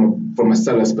 From a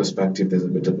seller's perspective, there's a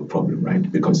bit of a problem, right?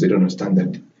 Because they don't understand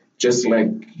that just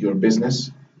like your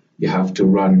business, you have to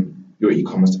run your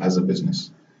e-commerce as a business.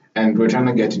 And we're trying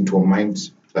to get into a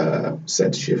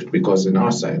mindset shift because in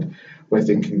our side, we're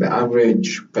thinking the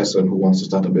average person who wants to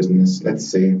start a business, let's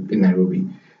say in Nairobi,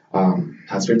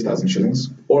 has 50,000 shillings,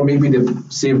 or maybe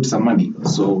they've saved some money.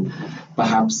 So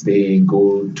perhaps they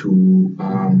go to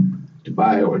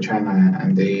Dubai or China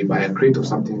and they buy a crate of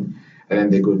something, and then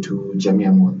they go to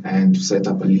Jamia Mall and set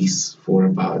up a lease for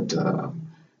about,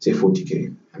 say,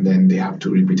 40K. And then they have to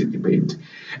repeatedly pay it.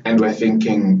 And we're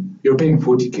thinking, you're paying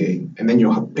 40K, and then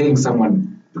you're paying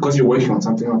someone, because you're working on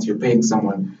something else, you're paying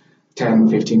someone 10,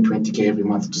 15, 20K every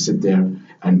month to sit there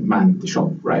and man the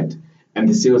shop, right? And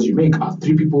the sales you make are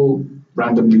 3 people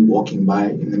randomly walking by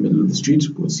in the middle of the street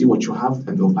will see what you have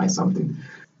and they'll buy something.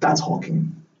 That's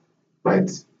hawking, right?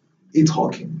 It's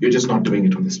hawking. You're just not doing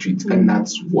it on the streets. And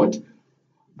that's what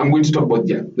I'm going to talk about,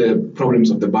 the problems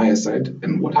of the buyer side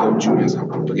and how Jumias have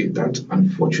propagated that,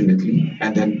 unfortunately.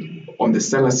 And then on the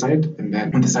seller side, and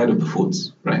then on the side of the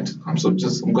foods, right? So I'm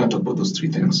going to talk about those three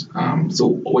things. So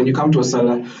when you come to a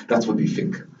seller, that's what they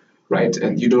think, right?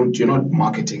 And you're not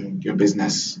marketing your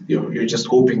business. You're just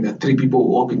hoping that 3 people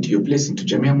will walk into your place, into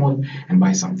Jamia Mall, and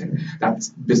buy something. That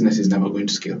business is never going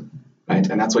to scale, right?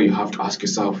 And that's why you have to ask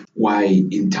yourself why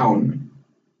in town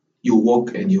you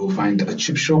walk and you will find a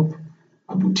chip shop,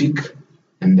 a boutique,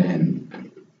 and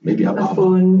then maybe a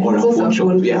phone or a phone shop.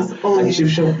 A chip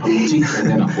shop, a boutique, and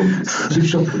then a phone place. A chip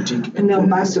shop, boutique, and then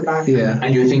back to back. Yeah.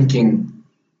 And you're thinking,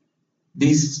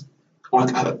 these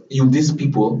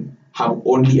people have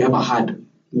only ever had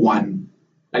one.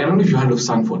 Like, I don't know if you heard of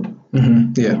Sanford.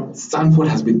 Mm-hmm. Yeah. Sanford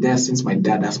has been there since my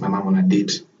dad asked my mom on a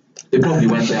date. They probably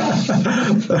went there.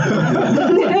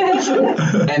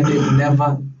 And they've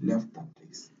never left that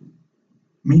place.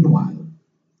 Meanwhile,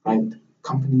 right,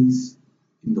 companies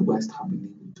in the West have been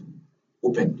able to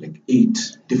open like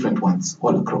 8 different ones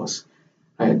all across,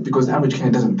 right? Because the average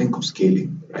Kenyan doesn't think of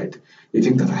scaling, right? They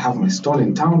think that I have my stall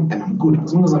in town and I'm good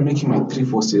as long as I'm making my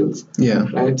 3-4 sales,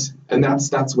 right? And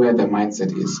that's where the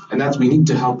mindset is, and we need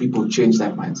to help people change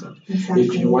that mindset. Exactly.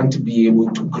 If you want to be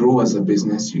able to grow as a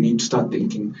business, you need to start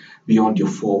thinking beyond your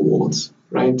 4 walls,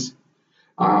 right?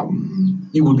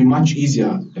 It would be much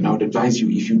easier, and I would advise you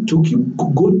if you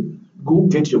go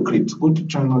get your crate, go to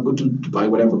China, go to Dubai,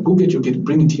 whatever, go get your kit,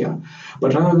 bring it here.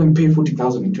 But rather than pay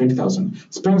 40,000 and 20,000,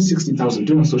 spend 60,000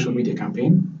 doing a social media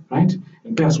campaign, right?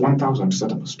 And pay us 1,000 to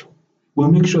set up a store. We'll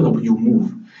make sure that you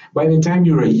move. By the time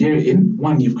you're a year in,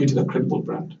 1, you've created a credible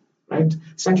brand, right?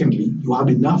 Secondly, you have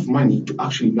enough money to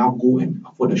actually now go and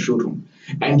afford a showroom.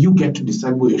 And you get to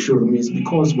decide where your showroom is,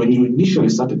 because when you initially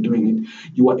started doing it,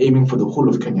 you were aiming for the whole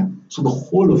of Kenya. So the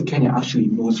whole of Kenya actually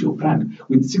knows your brand.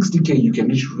 With 60K, you can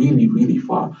reach really, really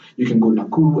far. You can go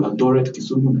Nakuru, Eldoret,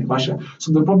 Kisumu, Naivasha.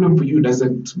 So the problem for you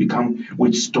doesn't become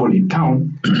which store in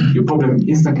town. Your problem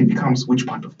instantly becomes which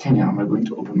part of Kenya am I going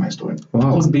to open my store in? Wow.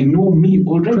 Because they know me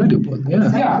already. Incredible. Yeah.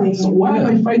 Exactly. So why am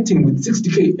I fighting with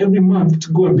 60K every month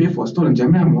to go and pay for a store in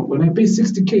Jamia Mall when I pay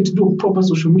 60K to do a proper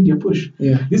social media push?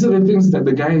 Yeah. These are the things that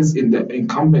the guys in the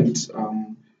incumbent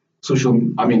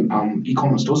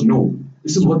e-commerce stores know.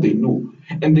 This is what they know,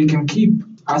 and they can keep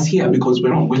us here because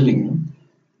we're not willing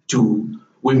to.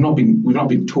 We've not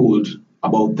been told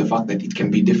about the fact that it can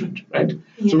be different, right?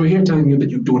 Yeah. So we're here telling you that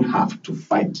you don't have to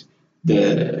fight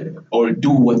or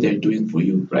do what they're doing for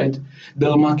you, right?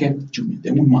 They'll market you, they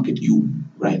won't market you,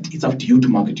 right? It's up to you to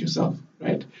market yourself,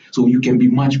 right? So you can be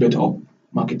much better off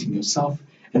marketing yourself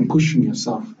and pushing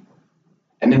yourself,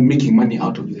 and then making money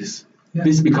out of this. Yeah.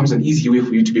 This becomes an easy way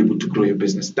for you to be able to grow your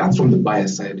business. That's from the buyer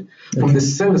side. Okay. From the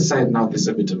seller side, now there's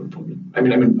a bit of a problem.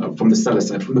 From the seller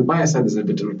side. From the buyer side, there's a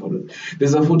bit of a problem.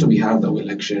 There's a photo we have that we're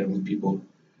like sharing with people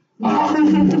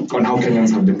on how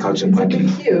Kenyans have been cultured badly.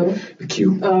 The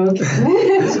queue. Oh, okay.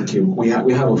 It's a queue. We have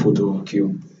a photo of a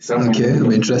queue. Okay,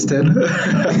 I'm interested.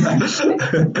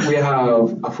 We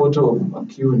have a photo of a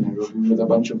queue in Nairobi with a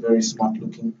bunch of very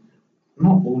smart-looking,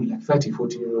 not old, like 30,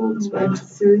 40-year-olds, right?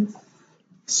 Suits.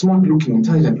 Smart-looking,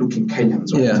 intelligent-looking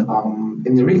Kenyans, right? Yeah.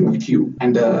 In the ring of queue,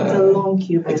 and it's a long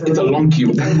queue. It's a long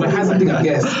queue. And we're hazarding a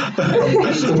guess.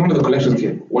 So one of the collections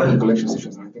here, one of the collection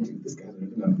sessions, and I think this guy's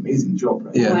doing an amazing job,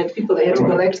 right? Yeah. Like people are here to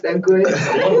collect their goods. A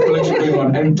lot of collection going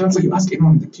on, and it turns out you ask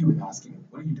anyone in the queue and asking,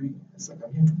 "What are you doing?" It's like,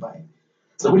 "I'm here to buy."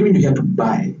 So what do you mean you're here to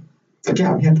buy? It's like,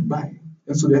 "Yeah, I'm here to buy."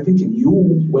 And so they're thinking, you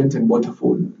went and bought a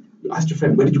phone. You asked your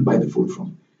friend, "Where did you buy the phone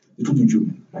from?" They told you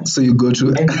Jumia. Right? So you go to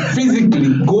and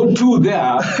physically go to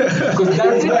there because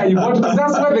that's where you want.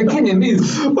 That's where the Kenyan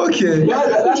is. Okay. Yeah,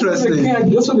 that's interesting.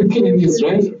 That's where the Kenyan is,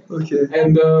 right? Okay.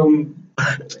 And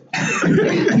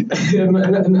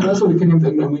and that's what the Kenyan.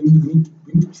 And we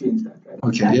need to change that. Right?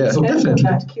 Okay. Yeah. So definitely.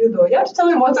 That queue though, you have to tell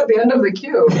him what's at the end of the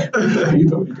queue. you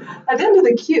know. At the end of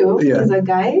the queue is a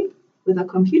guy with a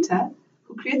computer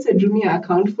who creates a Jumia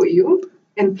account for you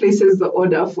and places the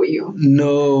order for you.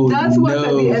 No. That's what's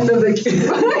at the end of the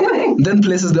queue. Then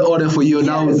places the order for you. Yes.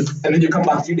 Now. And then you come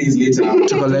back 3 days later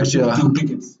to collect your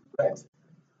tickets. Right.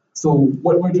 So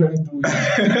what we're trying to do is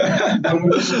when we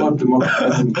talk about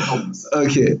democratizing e-commerce.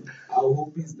 Okay. Our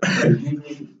hope is that by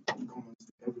giving e-commerce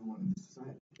to everyone in the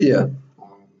society. Yeah.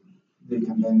 They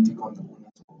can then take on the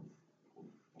onus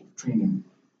of training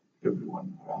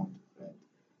everyone around. Right.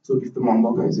 So if the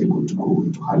Mamboga is able to go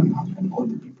into Harlem and all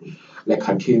the people, like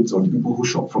her kids or the people who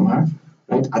shop from her,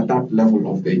 right, at that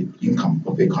level of the income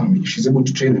of the economy. If she's able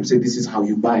to train them, say this is how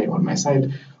you buy on my site,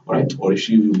 all right, or if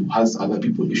she has other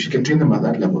people, if she can train them at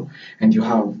that level, and you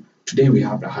have today we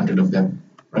have 100 of them,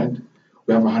 right?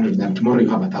 We have 100 of them. Tomorrow you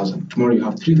have 1,000. Tomorrow you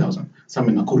have 3,000. Some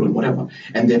in Nakuru and whatever,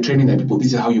 and they're training their people.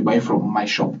 This is how you buy from my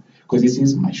shop because this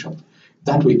is my shop.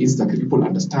 That way, instantly people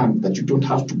understand that you don't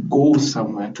have to go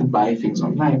somewhere to buy things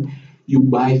online. You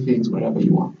buy things wherever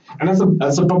you are. And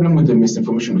that's a problem with the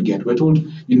misinformation we get. We're told,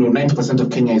 90% of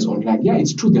Kenya is online. Yeah,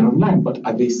 it's true, they're online, but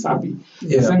are they savvy?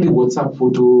 They're sending WhatsApp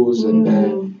photos and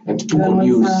to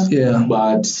news. Yeah.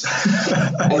 But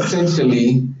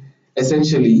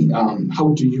essentially,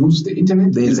 how to use the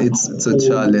internet it's a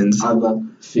challenge. Other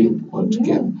thing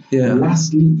altogether. Yeah.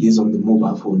 Lastly is on the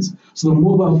mobile phones. So the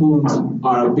mobile phones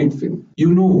are a big thing.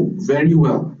 You know very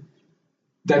well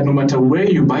that no matter where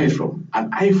you buy it from,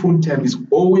 an iPhone 10 is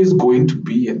always going to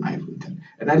be an iPhone 10.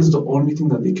 And that is the only thing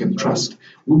that they can trust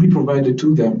will be provided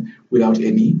to them without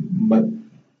any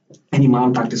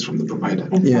malpractice from the provider.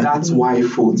 Yeah. That's why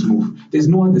phones move. There's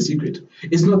no other secret.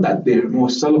 It's not that they're more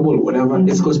sellable or whatever.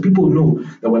 It's because people know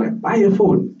that when I buy a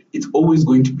phone, it's always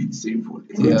going to be the same phone.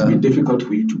 It's going to be difficult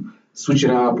for you to switch it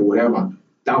up or whatever.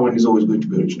 That one is always going to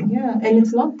be original. Yeah, and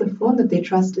it's not the phone that they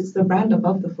trust, it's the brand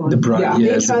above the phone. The brand,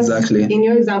 yes, they trust, exactly. In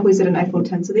your example, you said an iPhone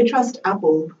 10, so they trust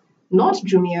Apple, not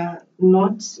Jumia,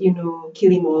 not,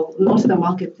 Kilimall, not the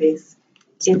marketplace.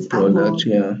 It's product,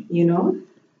 Apple,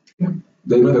 Yeah.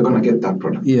 They know they're going to get that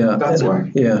product. Yeah. That's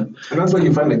why. Yeah. And that's why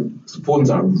you find like phones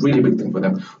are a really big thing for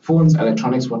them. Phones,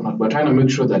 electronics, whatnot. We're trying to make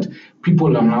sure that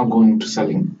people are now going to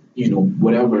selling,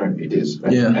 whatever it is.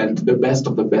 Right? Yeah. And the best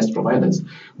of the best providers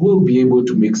will be able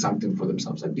to make something for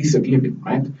themselves, a decent living,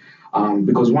 right?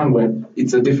 Because where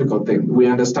it's a difficult thing. We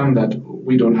understand that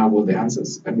we don't have all the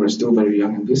answers and we're still very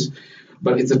young in this,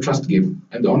 but it's a trust game.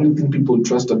 And the only thing people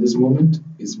trust at this moment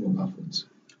is mobile phones.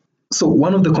 So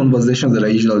one of the conversations that I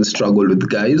usually struggle with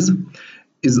guys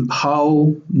is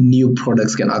how new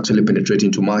products can actually penetrate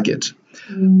into market.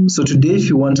 So today, if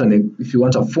you want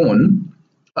a phone,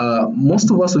 most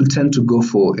of us will tend to go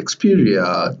for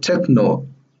Xperia, Tecno,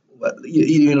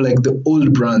 like the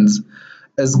old brands,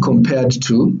 as compared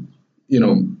to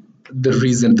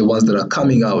the ones that are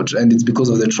coming out, and it's because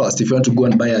of the trust. If you want to go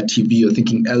and buy a TV, you're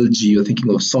thinking LG, you're thinking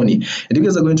of Sony, and you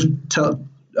guys are going to tell.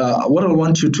 What I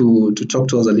want you to talk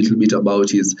to us a little bit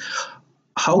about is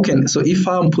so if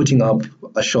I'm putting up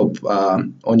a shop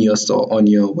on your store, on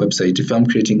your website, if I'm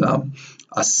creating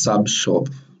a sub shop,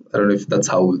 I don't know if that's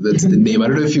the name. I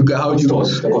don't know if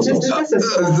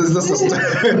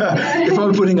if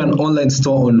I'm putting an online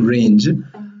store on Range,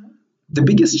 the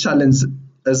biggest challenge,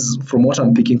 as from what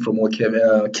I'm picking from what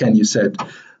Ken you said,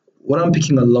 what I'm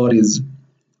picking a lot is,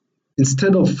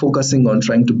 instead of focusing on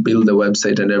trying to build the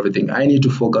website and everything, I need to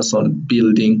focus on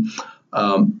building,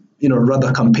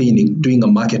 rather campaigning, doing a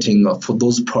marketing for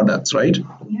those products, right?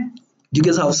 Yeah. Do you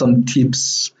guys have some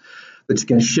tips that you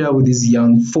can share with these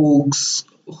young folks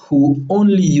who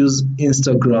only use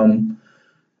Instagram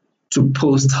to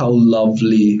post how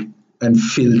lovely and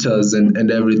filters and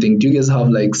everything? Do you guys have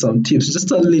like some tips, just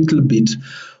a little bit,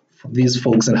 for these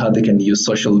folks and how they can use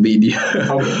social media?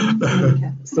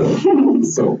 Okay.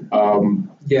 So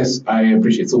yes, I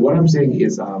appreciate. So what I'm saying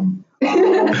is that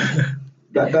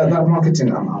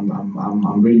marketing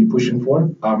I'm really pushing for.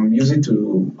 Use it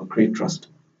to create trust,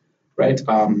 right?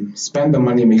 Spend the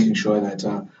money making sure that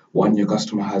your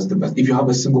customer has the best. If you have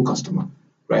a single customer,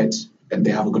 right, and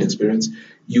they have a good experience,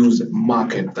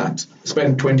 market that.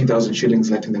 Spend 20,000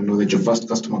 shillings letting them know that your first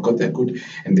customer got their good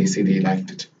and they say they liked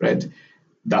it, right?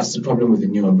 That's the problem with the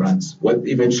newer brands. What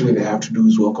eventually they have to do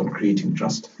is work on creating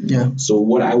trust. Yeah. So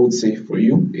what I would say for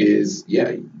you is,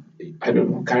 I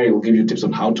don't know, Carrie will give you tips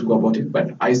on how to go about it,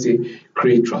 but I say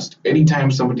create trust.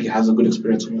 Anytime somebody has a good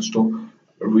experience on your store,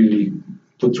 really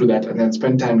put through that and then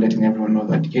spend time letting everyone know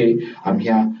that, hey, I'm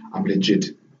here, I'm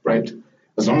legit, right?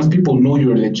 As long as people know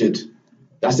you're legit,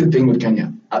 that's the thing with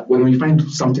Kenya. When we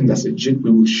find something that's legit, we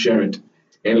will share it.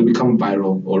 It'll become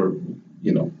viral, or,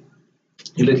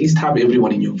 you'll at least have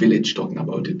everyone in your village talking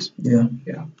about it. Yeah,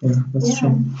 that's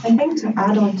true. I think to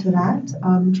add on to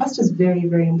that, trust is very,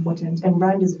 very important, and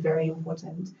brand is very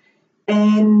important.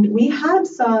 And we had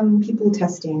some people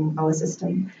testing our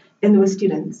system, and there were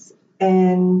students,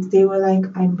 and they were like,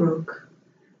 I'm broke.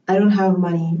 I don't have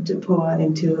money to pour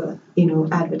into,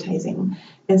 advertising.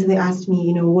 And so they asked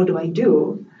me, what do I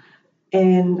do?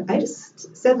 And I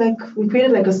just said, we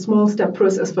created a small step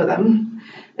process for them.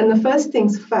 And the first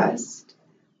things first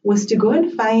was to go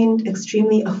and find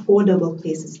extremely affordable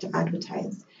places to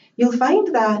advertise. You'll find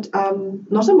that,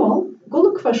 not a mall, go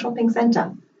look for a shopping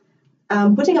center.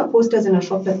 Putting up posters in a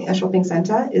shopping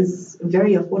center is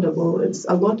very affordable. It's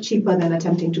a lot cheaper than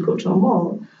attempting to go to a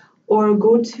mall. Or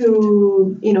go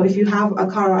to, if you have a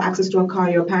car or access to a car,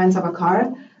 your parents have a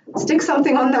car, stick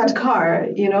something on that car,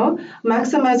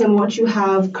 maximize on what you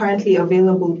have currently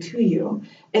available to you.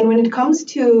 And when it comes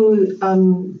to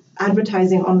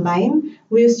advertising online,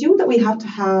 we assume that we have to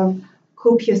have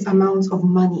copious amounts of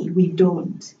money. We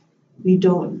don't. You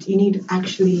need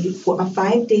actually, for a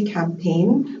 5-day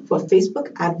campaign for a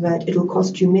Facebook advert, it will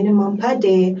cost you minimum per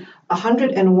day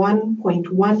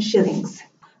 101.1 shillings.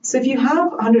 So if you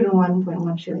have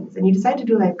 101.1 shillings and you decide to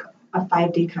do like a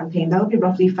 5-day campaign, that would be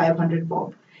roughly 500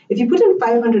 bob. If you put in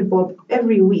 500 bob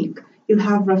every week, you'll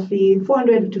have roughly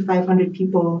 400 to 500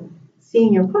 people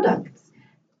seeing your products.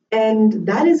 And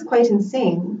that is quite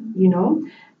insane,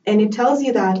 And it tells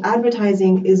you that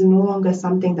advertising is no longer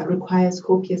something that requires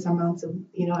copious amounts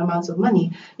of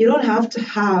money. You don't have to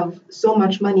have so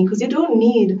much money because you don't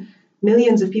need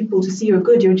millions of people to see your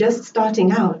good. You're just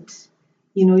starting out.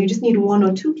 You just need 1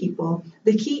 or 2 people.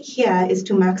 The key here is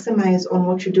to maximize on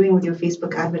what you're doing with your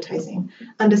Facebook advertising.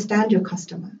 Understand your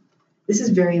customer. This is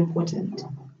very important.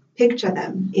 Picture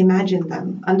them, imagine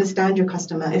them, understand your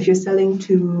customer. If you're selling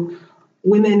to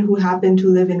women who happen to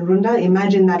live in Runda,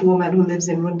 imagine that woman who lives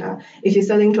in Runda. If you're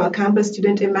selling to a campus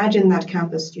student, imagine that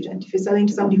campus student. If you're selling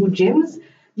to somebody who gyms,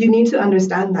 you need to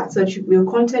understand that so that your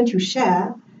content you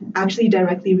share actually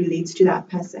directly relates to that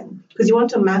person, because you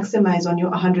want to maximize on your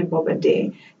 100 bob a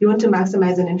day. You want to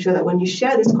maximize and ensure that when you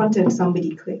share this content,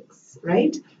 somebody clicks,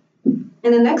 right?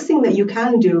 And the next thing that you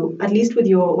can do, at least with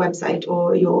your website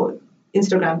or your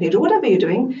Instagram page or whatever you're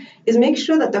doing, is make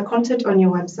sure that the content on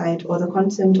your website or the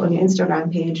content on your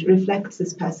Instagram page reflects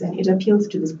this person. It appeals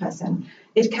to this person.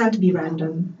 It can't be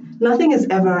random. Nothing is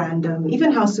ever random.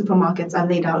 Even how supermarkets are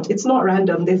laid out, it's not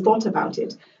random. They've thought about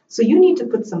it. So you need to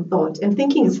put some thought, and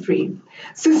thinking is free.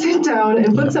 So sit down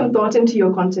and put some thought into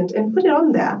your content and put it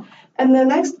on there. And the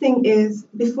next thing is,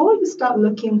 before you start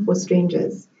looking for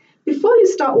strangers, before you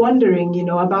start wondering,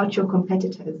 about your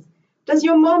competitors, does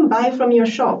your mom buy from your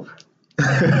shop?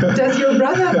 Does your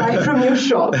brother buy from your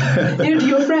shop? Do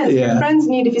your friends? Yeah. Your friends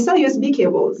need, if you sell USB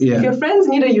cables, if your friends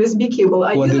need a USB cable,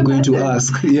 are what you they're going to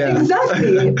ask? Yeah.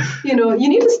 Exactly. You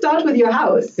need to start with your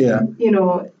house. Yeah.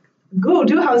 Go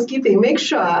do housekeeping. Make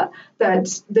sure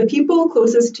that the people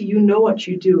closest to you know what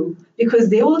you do, because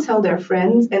they will tell their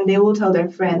friends and they will tell their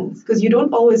friends, because you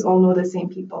don't always all know the same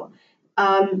people.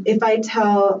 If I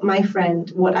tell my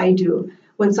friend what I do,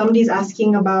 when somebody's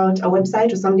asking about a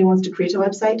website or somebody wants to create a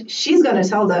website, she's going to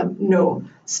tell them, no,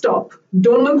 stop.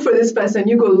 Don't look for this person.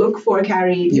 You go look for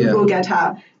Carrie. You go get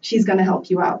her. She's going to help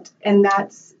you out. And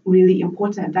that's really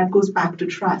important. That goes back to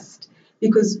trust,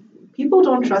 because people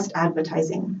don't trust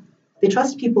advertising. They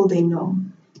trust people they know.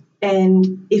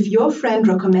 And if your friend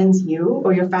recommends you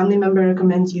or your family member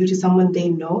recommends you to someone they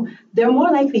know, they're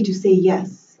more likely to say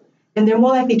yes. And they're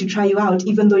more likely to try you out,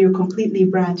 even though you're completely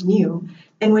brand new.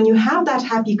 And when you have that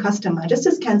happy customer, just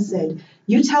as Ken said,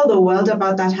 you tell the world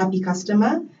about that happy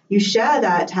customer, you share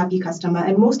that happy customer,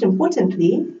 and most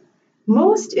importantly,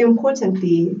 you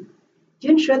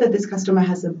ensure that this customer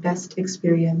has the best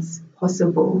experience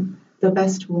possible, the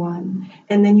best one.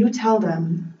 And then you tell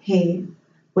them, hey,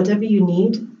 whatever you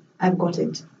need, I've got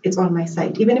it. It's on my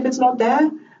site. Even if it's not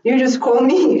there, you just call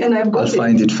me and I'll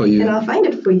find it for you. And I'll find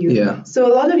it for you. Yeah.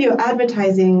 So a lot of your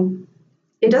advertising,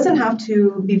 it doesn't have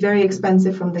to be very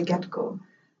expensive from the get-go.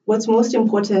 What's most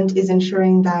important is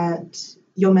ensuring that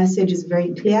your message is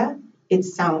very clear,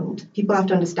 it's sound. People have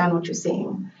to understand what you're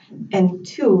saying. And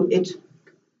 2, it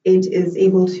is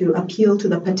able to appeal to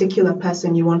the particular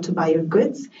person you want to buy your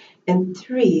goods. And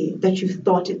 3, that you've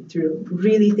thought it through,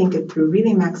 really think it through,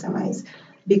 really maximize.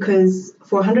 Because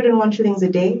for 101 shillings a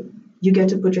day, you get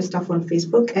to put your stuff on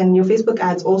Facebook. And your Facebook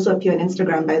ads also appear on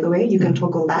Instagram, by the way. You can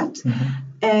toggle that. Mm-hmm.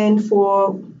 And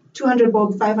for 200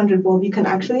 bob, 500 bob, you can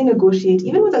actually negotiate,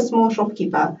 even with a small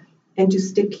shopkeeper, and to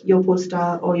stick your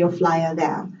poster or your flyer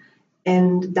there.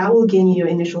 And that will gain you your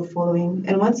initial following.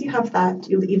 And once you have that,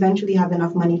 you'll eventually have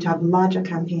enough money to have larger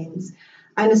campaigns.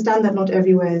 I understand that not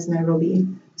everywhere is Nairobi.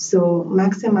 So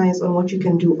maximize on what you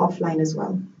can do offline as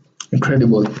well.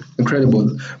 Incredible.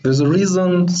 There's a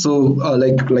reason. So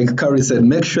like Carrie said,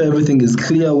 make sure everything is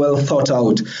clear, well thought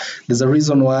out. There's a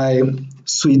reason why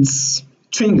sweets,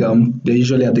 chewing gum, they're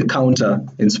usually at the counter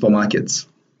in supermarkets.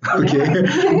 Okay.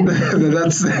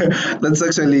 Yeah. that's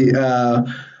actually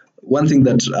one thing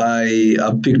that I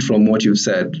have picked from what you've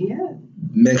said. Yeah.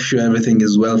 Make sure everything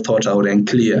is well thought out and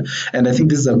clear. And I think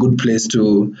this is a good place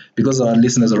to, because our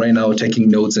listeners are right now taking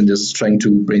notes and just trying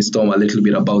to brainstorm a little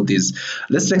bit about this.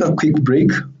 Let's take a quick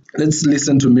break. let's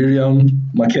listen to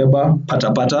Miriam Makeba,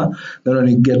 Pata Pata. Then when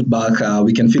we get back,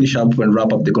 we can finish up and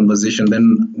wrap up the conversation.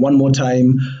 Then one more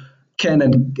time, Ken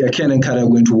and Kari are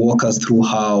going to walk us through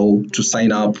how to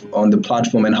sign up on the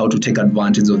platform and how to take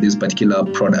advantage of this particular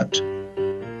product.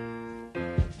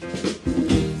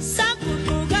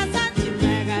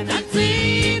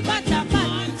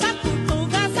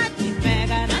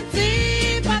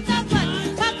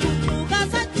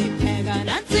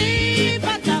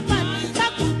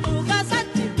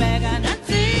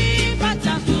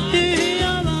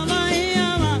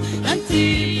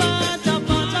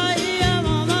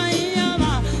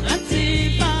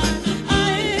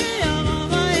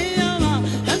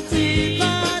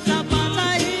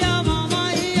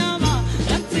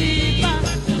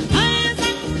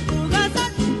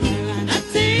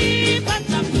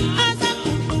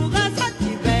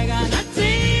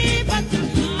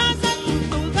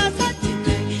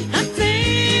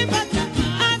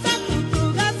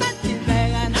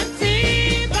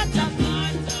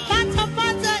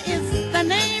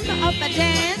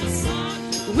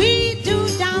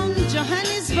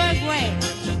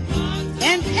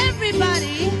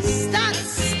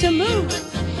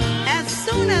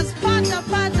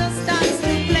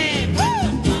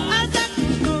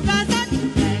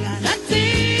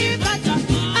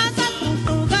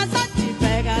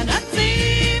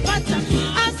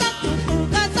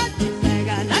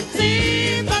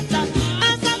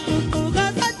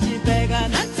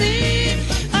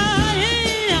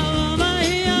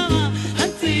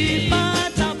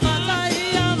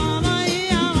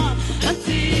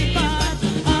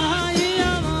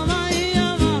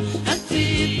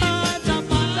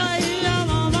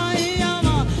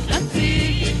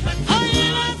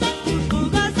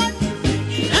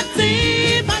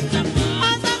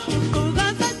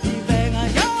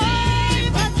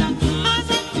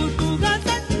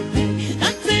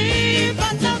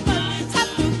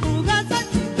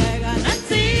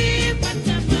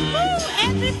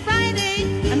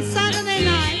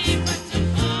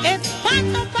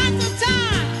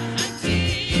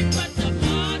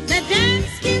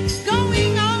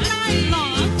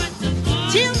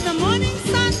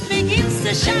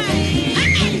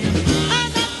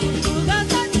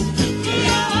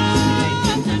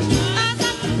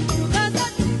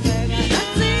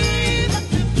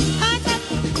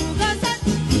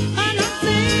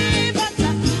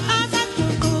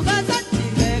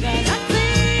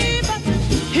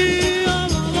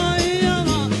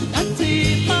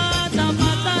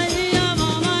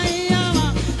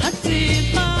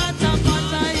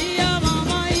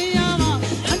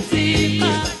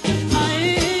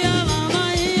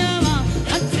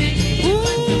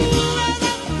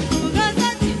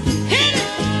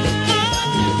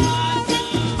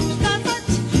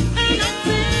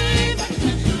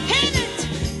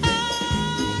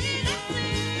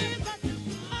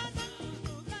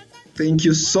 Thank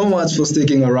you so much for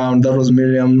sticking around. That was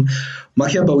Miriam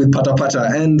Makeba with Pata Pata.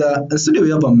 And in studio, we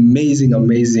have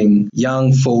amazing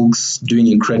young folks doing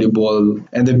incredible.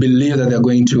 And they believe that they're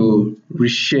going to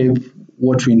reshape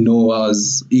what we know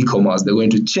as e-commerce. They're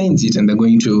going to change it and they're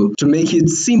going to make it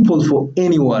simple for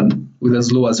anyone with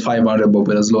as low as 500 bob,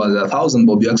 with as low as 1,000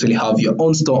 bob. You actually have your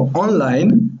own store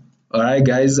online. All right,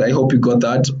 guys, I hope you got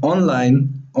that.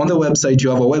 Online, on the website,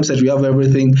 you have a website, we have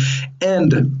everything.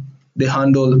 And they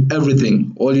handle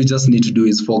everything. All you just need to do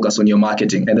is focus on your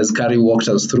marketing. And as Kari walked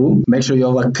us through, make sure you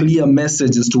have a clear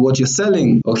message as to what you're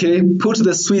selling. Okay, put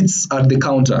the sweets at the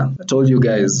counter. I told you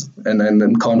guys, and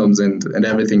condoms and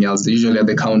everything else, usually at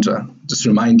the counter. Just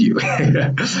remind you.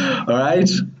 All right.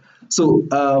 So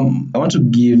I want to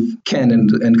give Ken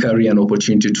and Kari an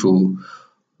opportunity to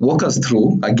walk us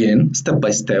through again, step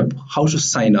by step, how to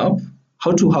sign up,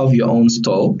 how to have your own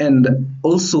store, and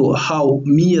also how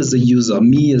me as a user,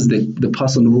 me as the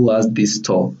person who has this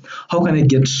store, how can I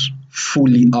get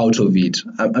fully out of it?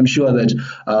 I'm sure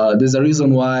that there's a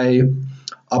reason why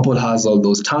Apple has all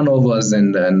those turnovers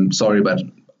and sorry, but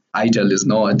ITEL is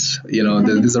not,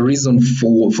 there's a reason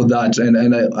for that.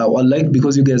 And I like,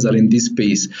 because you guys are in this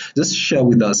space, just share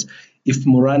with us,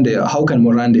 how can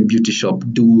Morande Beauty Shop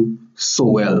do so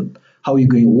well? How are you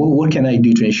going? What can I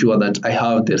do to ensure that I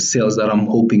have the sales that I'm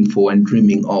hoping for and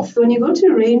dreaming of? So when you go to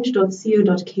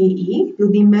range.co.ke,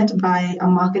 you'll be met by a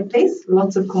marketplace,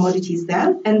 lots of commodities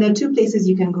there. And there are two places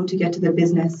you can go to get to the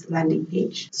business landing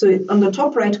page. So on the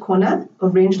top right corner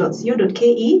of range.co.ke,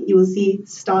 you will see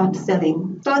Start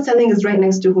Selling. Start Selling is right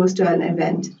next to Host to an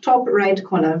Event. Top right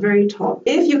corner, very top.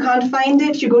 If you can't find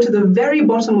it, you go to the very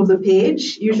bottom of the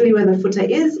page, usually where the footer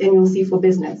is, and you'll see For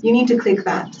Business. You need to click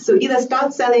that. So either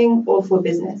Start Selling or for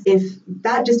business. If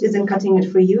that just isn't cutting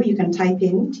it for you, you can type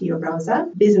in to your browser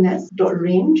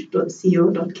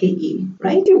business.range.co.ke,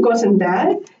 right? You've gotten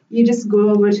there. You just go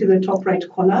over to the top right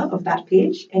corner of that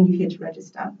page and you hit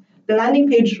register. The landing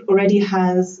page already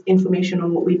has information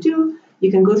on what we do.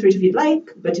 You can go through it if you'd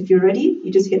like, but if you're ready,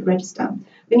 you just hit register.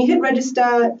 When you hit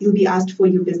register, you'll be asked for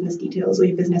your business details or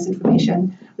your business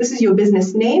information. This is your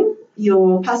business name,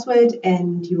 your password,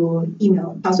 and your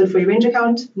email. Password for your Range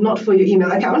account, not for your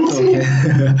email account. Okay.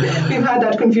 We've had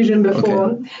that confusion before.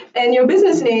 Okay. And your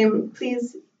business name,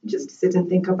 please just sit and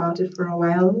think about it for a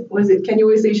while. Can you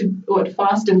always say you should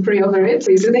fast and pray over it?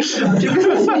 So you should think about your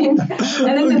business name.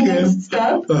 And then the next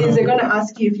step is they're going to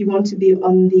ask you if you want to be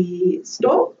on the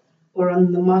store or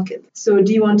on the market. So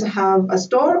do you want to have a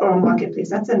store or a marketplace?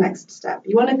 That's the next step.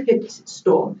 You want to hit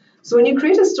store. So when you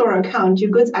create a store account,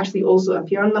 your goods actually also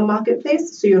appear on the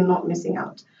marketplace, so you're not missing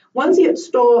out. Once you hit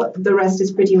store, the rest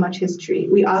is pretty much history.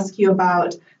 We ask you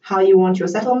about how you want your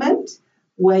settlement,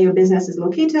 where your business is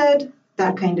located,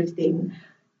 that kind of thing.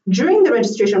 During the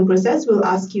registration process, we'll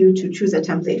ask you to choose a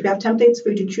template. We have templates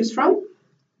for you to choose from.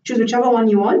 Choose whichever one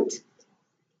you want.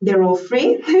 They're all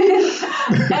free.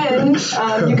 And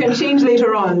you can change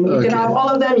later on. You can have all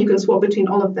of them. You can swap between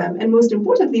all of them. And most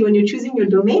importantly, when you're choosing your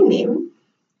domain name,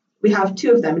 we have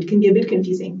two of them. It can be a bit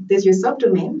confusing. There's your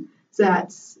subdomain. So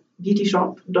that's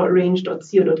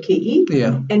beautyshop.range.co.ke.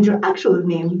 Yeah. And your actual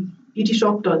name,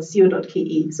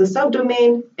 beautyshop.co.ke. So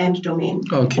subdomain and domain.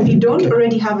 Okay. If you don't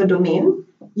already have a domain,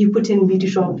 you put in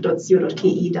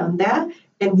beautyshop.co.ke down there.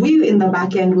 And we in the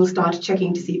back end will start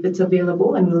checking to see if it's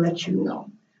available and we'll let you know.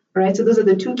 All right, so those are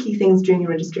the two key things during your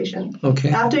registration. Okay.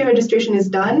 After your registration is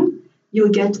done, you'll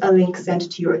get a link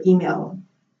sent to your email.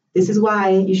 This is why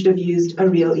you should have used a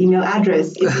real email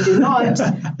address. If you did not,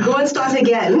 go and start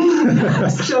again.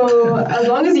 So as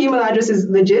long as the email address is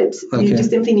legit, you just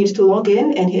simply need to log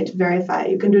in and hit verify.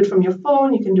 You can do it from your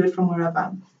phone, you can do it from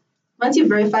wherever. Once you've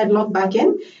verified, log back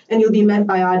in, and you'll be met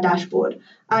by our dashboard.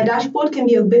 Our dashboard can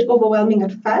be a bit overwhelming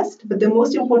at first, but the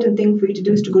most important thing for you to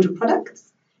do is to go to products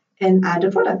and add a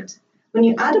product. When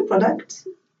you add a product,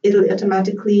 it'll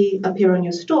automatically appear on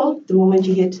your store the moment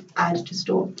you hit add to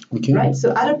store. Okay. Right?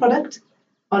 So add a product.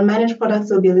 On manage products,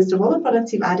 there'll be a list of all the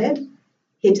products you've added.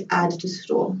 Hit add to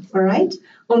store. All right?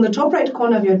 On the top right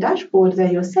corner of your dashboard, there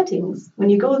are your settings. When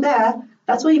you go there,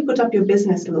 that's where you put up your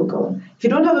business logo. If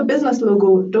you don't have a business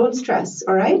logo, don't stress,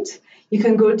 all right? You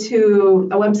can go to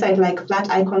a website like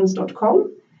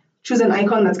flaticons.com, choose an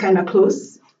icon that's kind of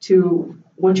close to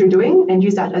what you're doing, and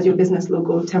use that as your business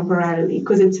logo temporarily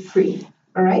because it's free,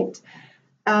 all right?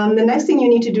 The next thing you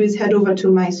need to do is head over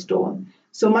to My Store.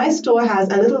 So My Store has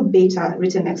a little beta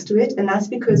written next to it, and that's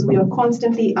because we are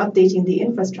constantly updating the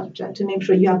infrastructure to make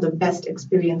sure you have the best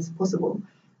experience possible.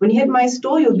 When you hit My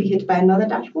Store, you'll be hit by another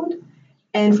dashboard.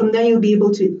 And from there, you'll be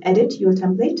able to edit your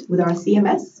template with our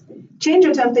CMS, change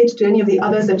your template to any of the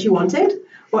others that you wanted,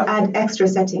 or add extra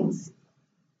settings.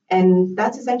 And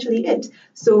that's essentially it.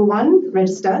 So one,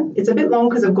 register. It's a bit long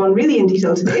because I've gone really in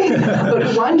detail today.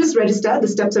 But one, just register. The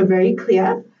steps are very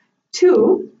clear.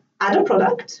 Two, add a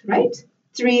product, right?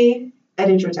 Three,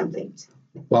 edit your template.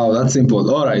 Wow, that's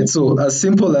simple. All right. So as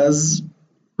simple as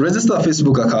register a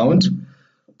Facebook account,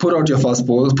 put out your first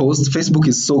post. Facebook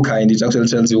is so kind; it actually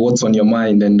tells you what's on your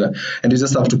mind, and you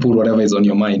just have to put whatever is on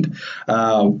your mind.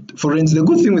 For Range, the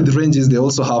good thing with Range is they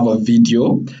also have a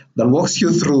video that walks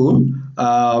you through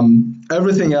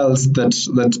everything else that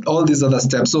all these other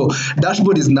steps. So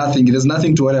dashboard is nothing. There's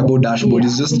nothing to worry about dashboard. Yeah.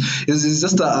 It's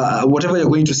just whatever you're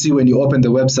going to see when you open the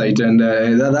website, and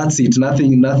that's it.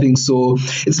 Nothing. So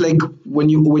it's like when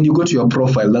you go to your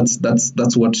profile.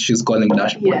 That's what she's calling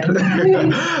dashboard.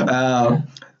 Yeah.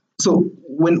 So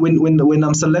when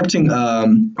I'm selecting,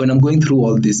 when I'm going through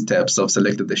all these steps, I've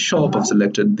selected the shop, I've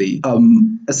selected the,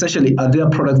 essentially, are there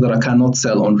products that I cannot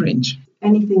sell on Range?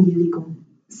 Anything illegal.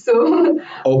 So.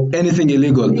 Oh, anything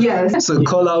illegal. Yes. So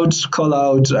call out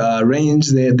Range.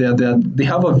 They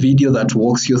have a video that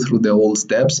walks you through the whole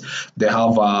steps. They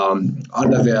have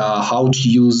under there how to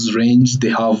use Range. They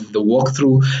have the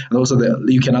walkthrough, and also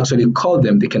you can actually call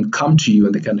them. They can come to you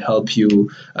and they can help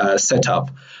you set up.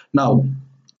 Now,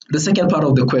 the second part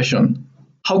of the question,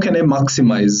 how can I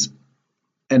maximize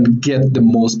and get the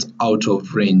most out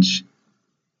of Range?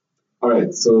 All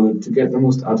right, so to get the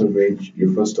most out of Range,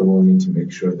 you first of all need to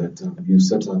make sure that you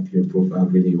set up your profile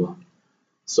really well.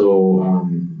 So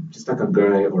just like a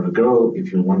guy or a girl,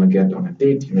 if you want to get on a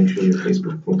date, you make sure your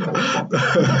Facebook profile is up.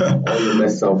 All your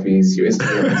best selfies, your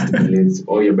Instagram stimulates,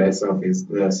 all your best selfies.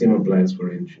 The same applies for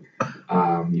Range.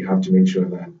 You have to make sure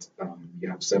that you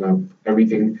have set up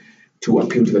everything to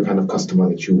appeal to the kind of customer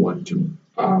that you want to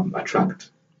attract,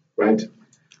 right?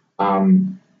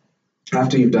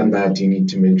 After you've done that, you need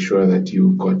to make sure that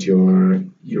you've got your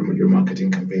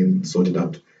marketing campaign sorted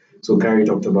out. So Gary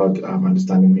talked about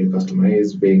understanding who your customer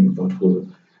is, being thoughtful,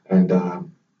 and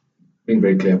being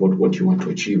very clear about what you want to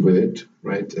achieve with it,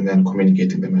 right? And then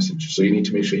communicating the message. So you need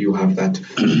to make sure you have that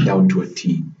down to a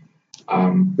T.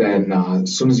 Then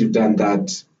as soon as you've done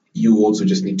that, you also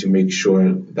just need to make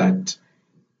sure that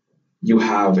you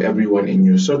have everyone in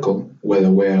your circle well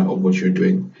aware of what you're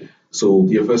doing. So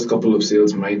your first couple of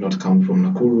sales might not come from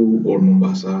Nakuru or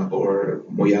Mombasa or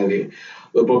Moyale.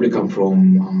 They'll probably come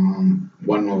from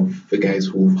one of the guys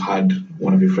who've had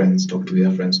one of your friends talk to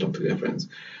their friends, talk to their friends.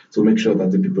 So make sure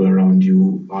that the people around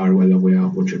you are well aware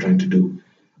of what you're trying to do.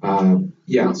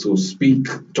 So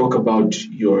talk about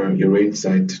your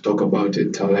insight, talk about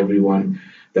it, tell everyone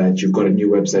that you've got a new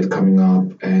website coming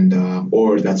up and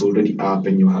or that's already up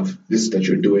and you have this that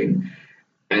you're doing.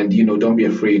 And don't be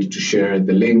afraid to share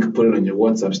the link, put it on your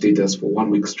WhatsApp status for 1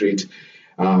 week straight.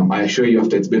 I assure you,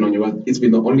 after it's been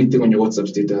the only thing on your WhatsApp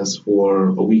status for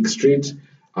a week straight,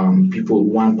 people,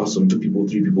 one person, two people,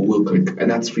 three people will click,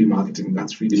 and that's free marketing.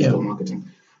 That's free digital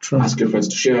marketing. True. Ask your friends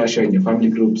to share in your family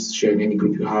groups, share in any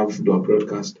group you have, do a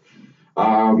broadcast.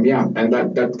 And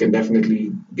that can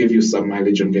definitely give you some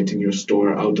mileage on getting your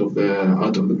store out of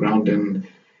the ground and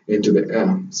into the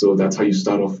air. So that's how you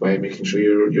start off, by making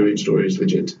sure your in-store is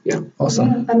legit. Yeah. Awesome.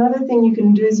 Yeah. Another thing you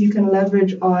can do is you can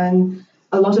leverage on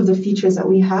a lot of the features that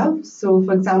we have. So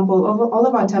for example, all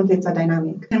of our templates are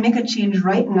dynamic. You can make a change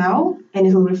right now and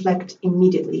it'll reflect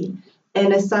immediately.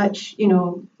 And as such,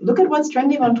 look at what's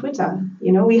trending on Twitter.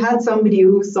 We had somebody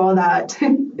who saw that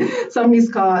somebody's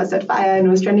car set fire and it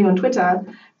was trending on Twitter.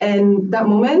 And that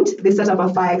moment, they set up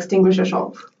a fire extinguisher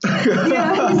shop. They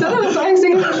set up a fire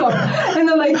extinguisher shop. And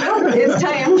they're like, oh, it's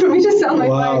time for me to sell my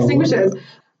fire extinguishers.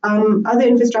 Other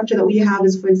infrastructure that we have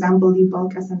is, for example, the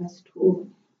bulk SMS tool.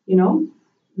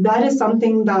 That is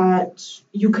something that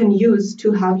you can use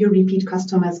to have your repeat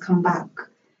customers come back.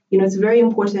 It's very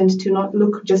important to not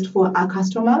look just for a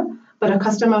customer, but a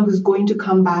customer who's going to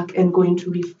come back and going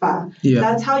to refer. Yeah.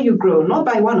 That's how you grow, not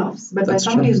by one-offs, but by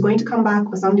somebody who's going to come back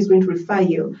or somebody's going to refer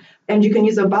you. And you can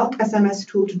use a bulk SMS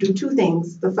tool to do two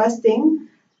things. The first thing,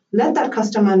 let that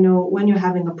customer know when you're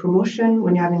having a promotion,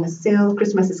 when you're having a sale,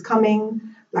 Christmas is coming,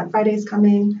 Black Friday is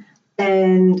coming,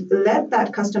 and let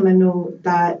that customer know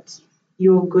that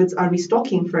your goods are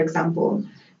restocking, for example.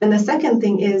 And the second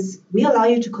thing is we allow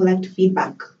you to collect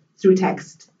feedback through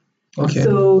text. Okay.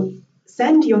 So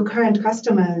send your current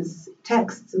customers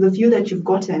texts, the few that you've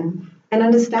gotten, and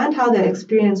understand how their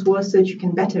experience was so that you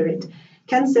can better it.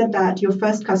 Ken said that your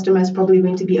first customer is probably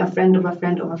going to be a friend of a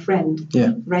friend of a friend,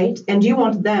 right? And you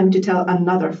want them to tell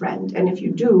another friend. And if you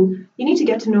do, you need to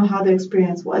get to know how the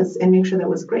experience was and make sure that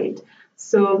was great.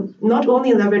 So not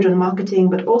only leverage on marketing,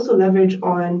 but also leverage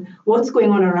on what's going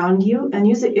on around you and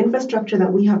use the infrastructure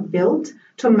that we have built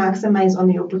to maximize on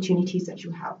the opportunities that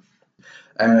you have.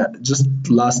 Just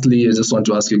lastly, I just want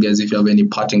to ask you guys if you have any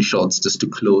parting shots just to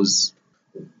close.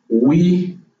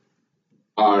 We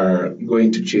are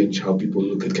going to change how people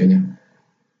look at Kenya.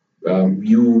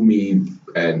 You, me,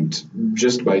 and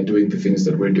just by doing the things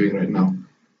that we're doing right now.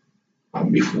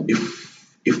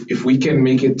 If we can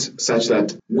make it such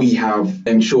that we have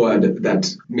ensured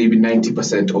that maybe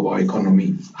 90% of our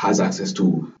economy has access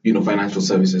to financial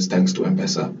services thanks to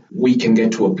M-Pesa, we can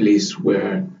get to a place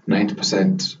where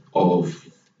 90% of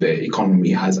the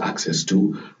economy has access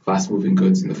to fast-moving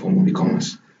goods in the form of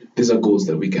e-commerce. These are goals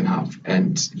that we can have,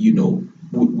 and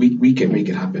we can make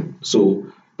it happen. So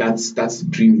that's the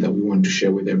dream that we want to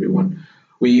share with everyone.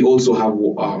 We also have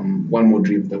one more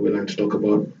dream that we'd like to talk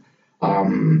about.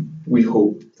 We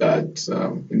hope that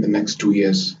in the next 2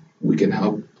 years we can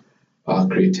help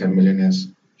create 10 millionaires.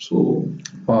 So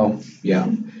wow, yeah,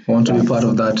 I want to be part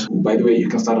of that. By the way, you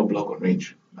can start a blog on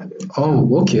Rage.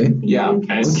 Oh, okay. Yeah,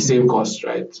 and it's the same cost,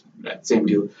 right? Same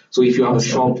deal. So if you have a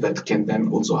shop that can then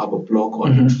also have a blog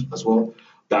on it as well,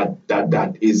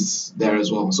 that is there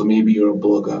as well. So maybe you're a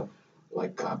blogger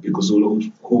like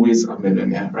Bigozulu, who is a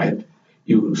millionaire, right?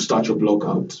 You start your blog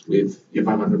out with your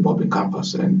 500 bob in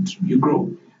campus and you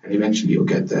grow, and eventually you'll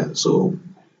get there. So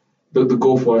the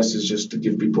goal for us is just to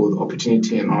give people the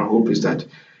opportunity, and our hope is that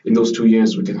in those 2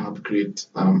 years we can help create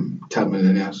 10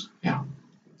 millionaires. Yeah.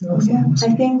 Yeah,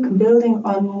 I think building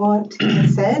on what he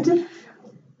said,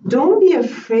 don't be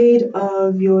afraid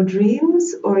of your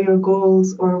dreams or your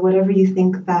goals or whatever you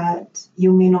think that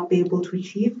you may not be able to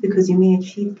achieve, because you may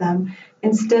achieve them.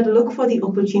 Instead, look for the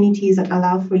opportunities that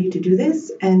allow for you to do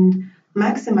this and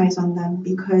maximize on them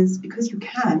because you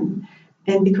can.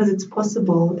 and because it's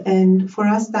possible. And for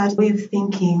us, that way of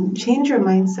thinking, change your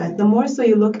mindset. The more so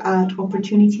you look at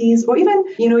opportunities or even,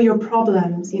 your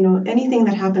problems, anything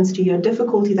that happens to you, a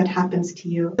difficulty that happens to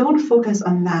you, don't focus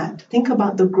on that. Think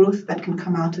about the growth that can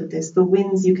come out of this, the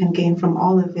wins you can gain from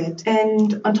all of it.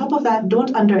 And on top of that,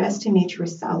 don't underestimate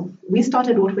yourself. We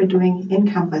started what we're doing in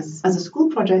campus as a school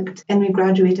project, and we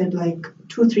graduated like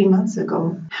 2-3 months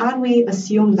ago. Had we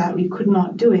assumed that we could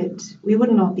not do it, we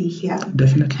would not be here.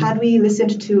 Definitely. Had we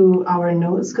listened to our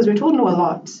no's, because we're told no a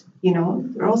lot,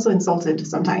 we're also insulted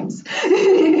sometimes.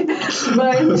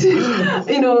 But,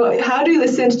 how do you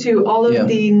listen to all of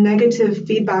the negative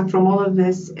feedback from all of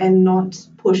this and not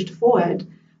pushed forward?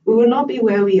 We would not be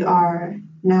where we are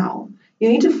now. You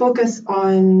need to focus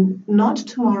on not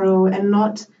tomorrow and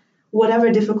not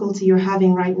whatever difficulty you're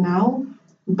having right now,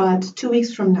 but 2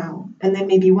 weeks from now, and then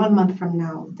maybe 1 month from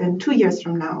now, then 2 years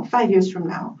from now, 5 years from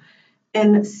now,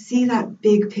 and see that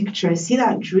big picture, see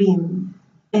that dream,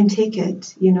 and take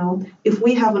it. If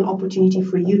we have an opportunity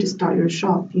for you to start your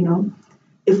shop,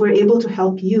 if we're able to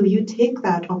help you, you take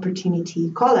that opportunity.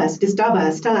 Call us, disturb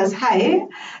us, tell us, hi,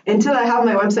 until I have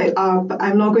my website up,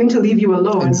 I'm not going to leave you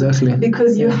alone. Exactly.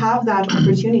 Because you have that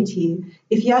opportunity.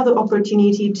 If you have the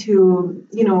opportunity to,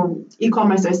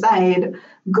 e-commerce aside,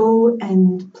 go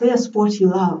and play a sport you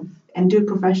love and do it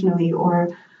professionally, or,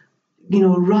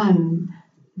 run,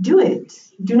 do it.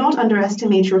 Do not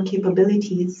underestimate your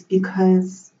capabilities,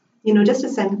 because, just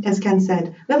as Ken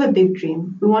said, we have a big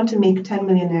dream. We want to make 10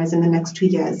 millionaires in the next 2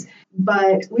 years,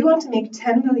 but we want to make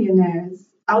 10 millionaires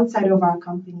outside of our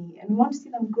company, and we want to see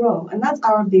them grow. And that's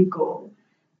our big goal.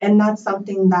 And that's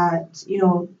something that,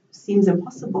 seems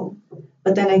impossible.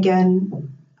 But then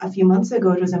again, a few months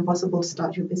ago, it was impossible to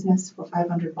start your business for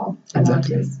 500 bob.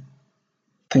 Exactly.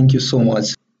 Thank you so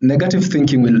much. Negative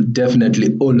thinking will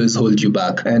definitely always hold you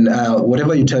back. And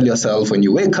whatever you tell yourself when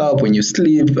you wake up, when you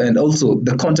sleep, and also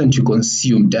the content you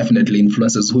consume definitely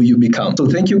influences who you become. So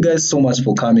thank you guys so much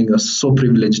for coming. We're so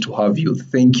privileged to have you.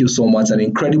 Thank you so much. An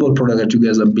incredible product that you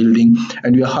guys are building.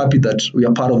 And we are happy that we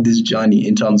are part of this journey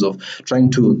in terms of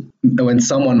trying to, when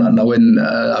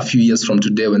a few years from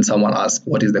today, when someone asks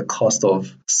what is the cost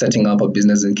of setting up a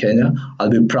business in Kenya, I'll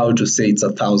be proud to say it's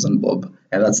 1,000 bob.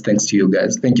 And that's thanks to you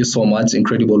guys. Thank you so much.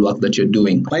 Incredible work that you're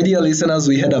doing. My dear listeners,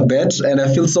 we had a bet, and I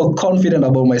feel so confident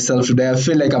about myself today. I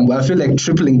feel like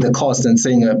tripling the cost and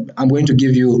saying I'm going to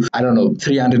give you,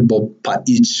 300 bob per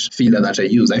each filler that I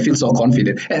use. I feel so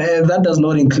confident. And that does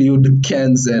not include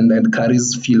Ken's and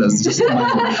Kari's fillers, just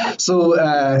mine. So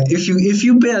if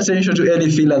you pay attention to any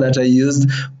filler that I used,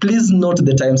 please note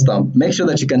the timestamp. Make sure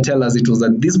that you can tell us it was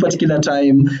at this particular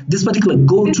time,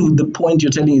 go to the point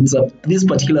you're telling it's at this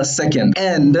particular second.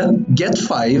 And get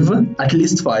at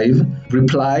least five,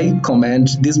 reply, comment.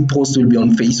 This post will be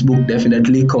on Facebook,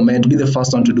 definitely. Comment, be the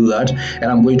first one to do that. And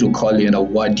I'm going to call you and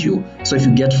award you. So if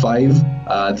you get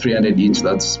 5, 300 each,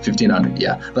 that's 1,500.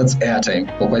 Yeah, that's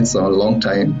airtime for quite some long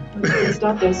time.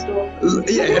 Start their store.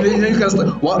 Yeah, and then you can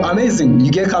start. Well, amazing.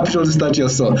 You get capital to start your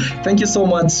store. Thank you so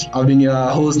much. I've been your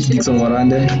host, Dixon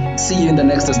Warande. See you in the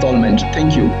next installment.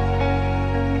 Thank you.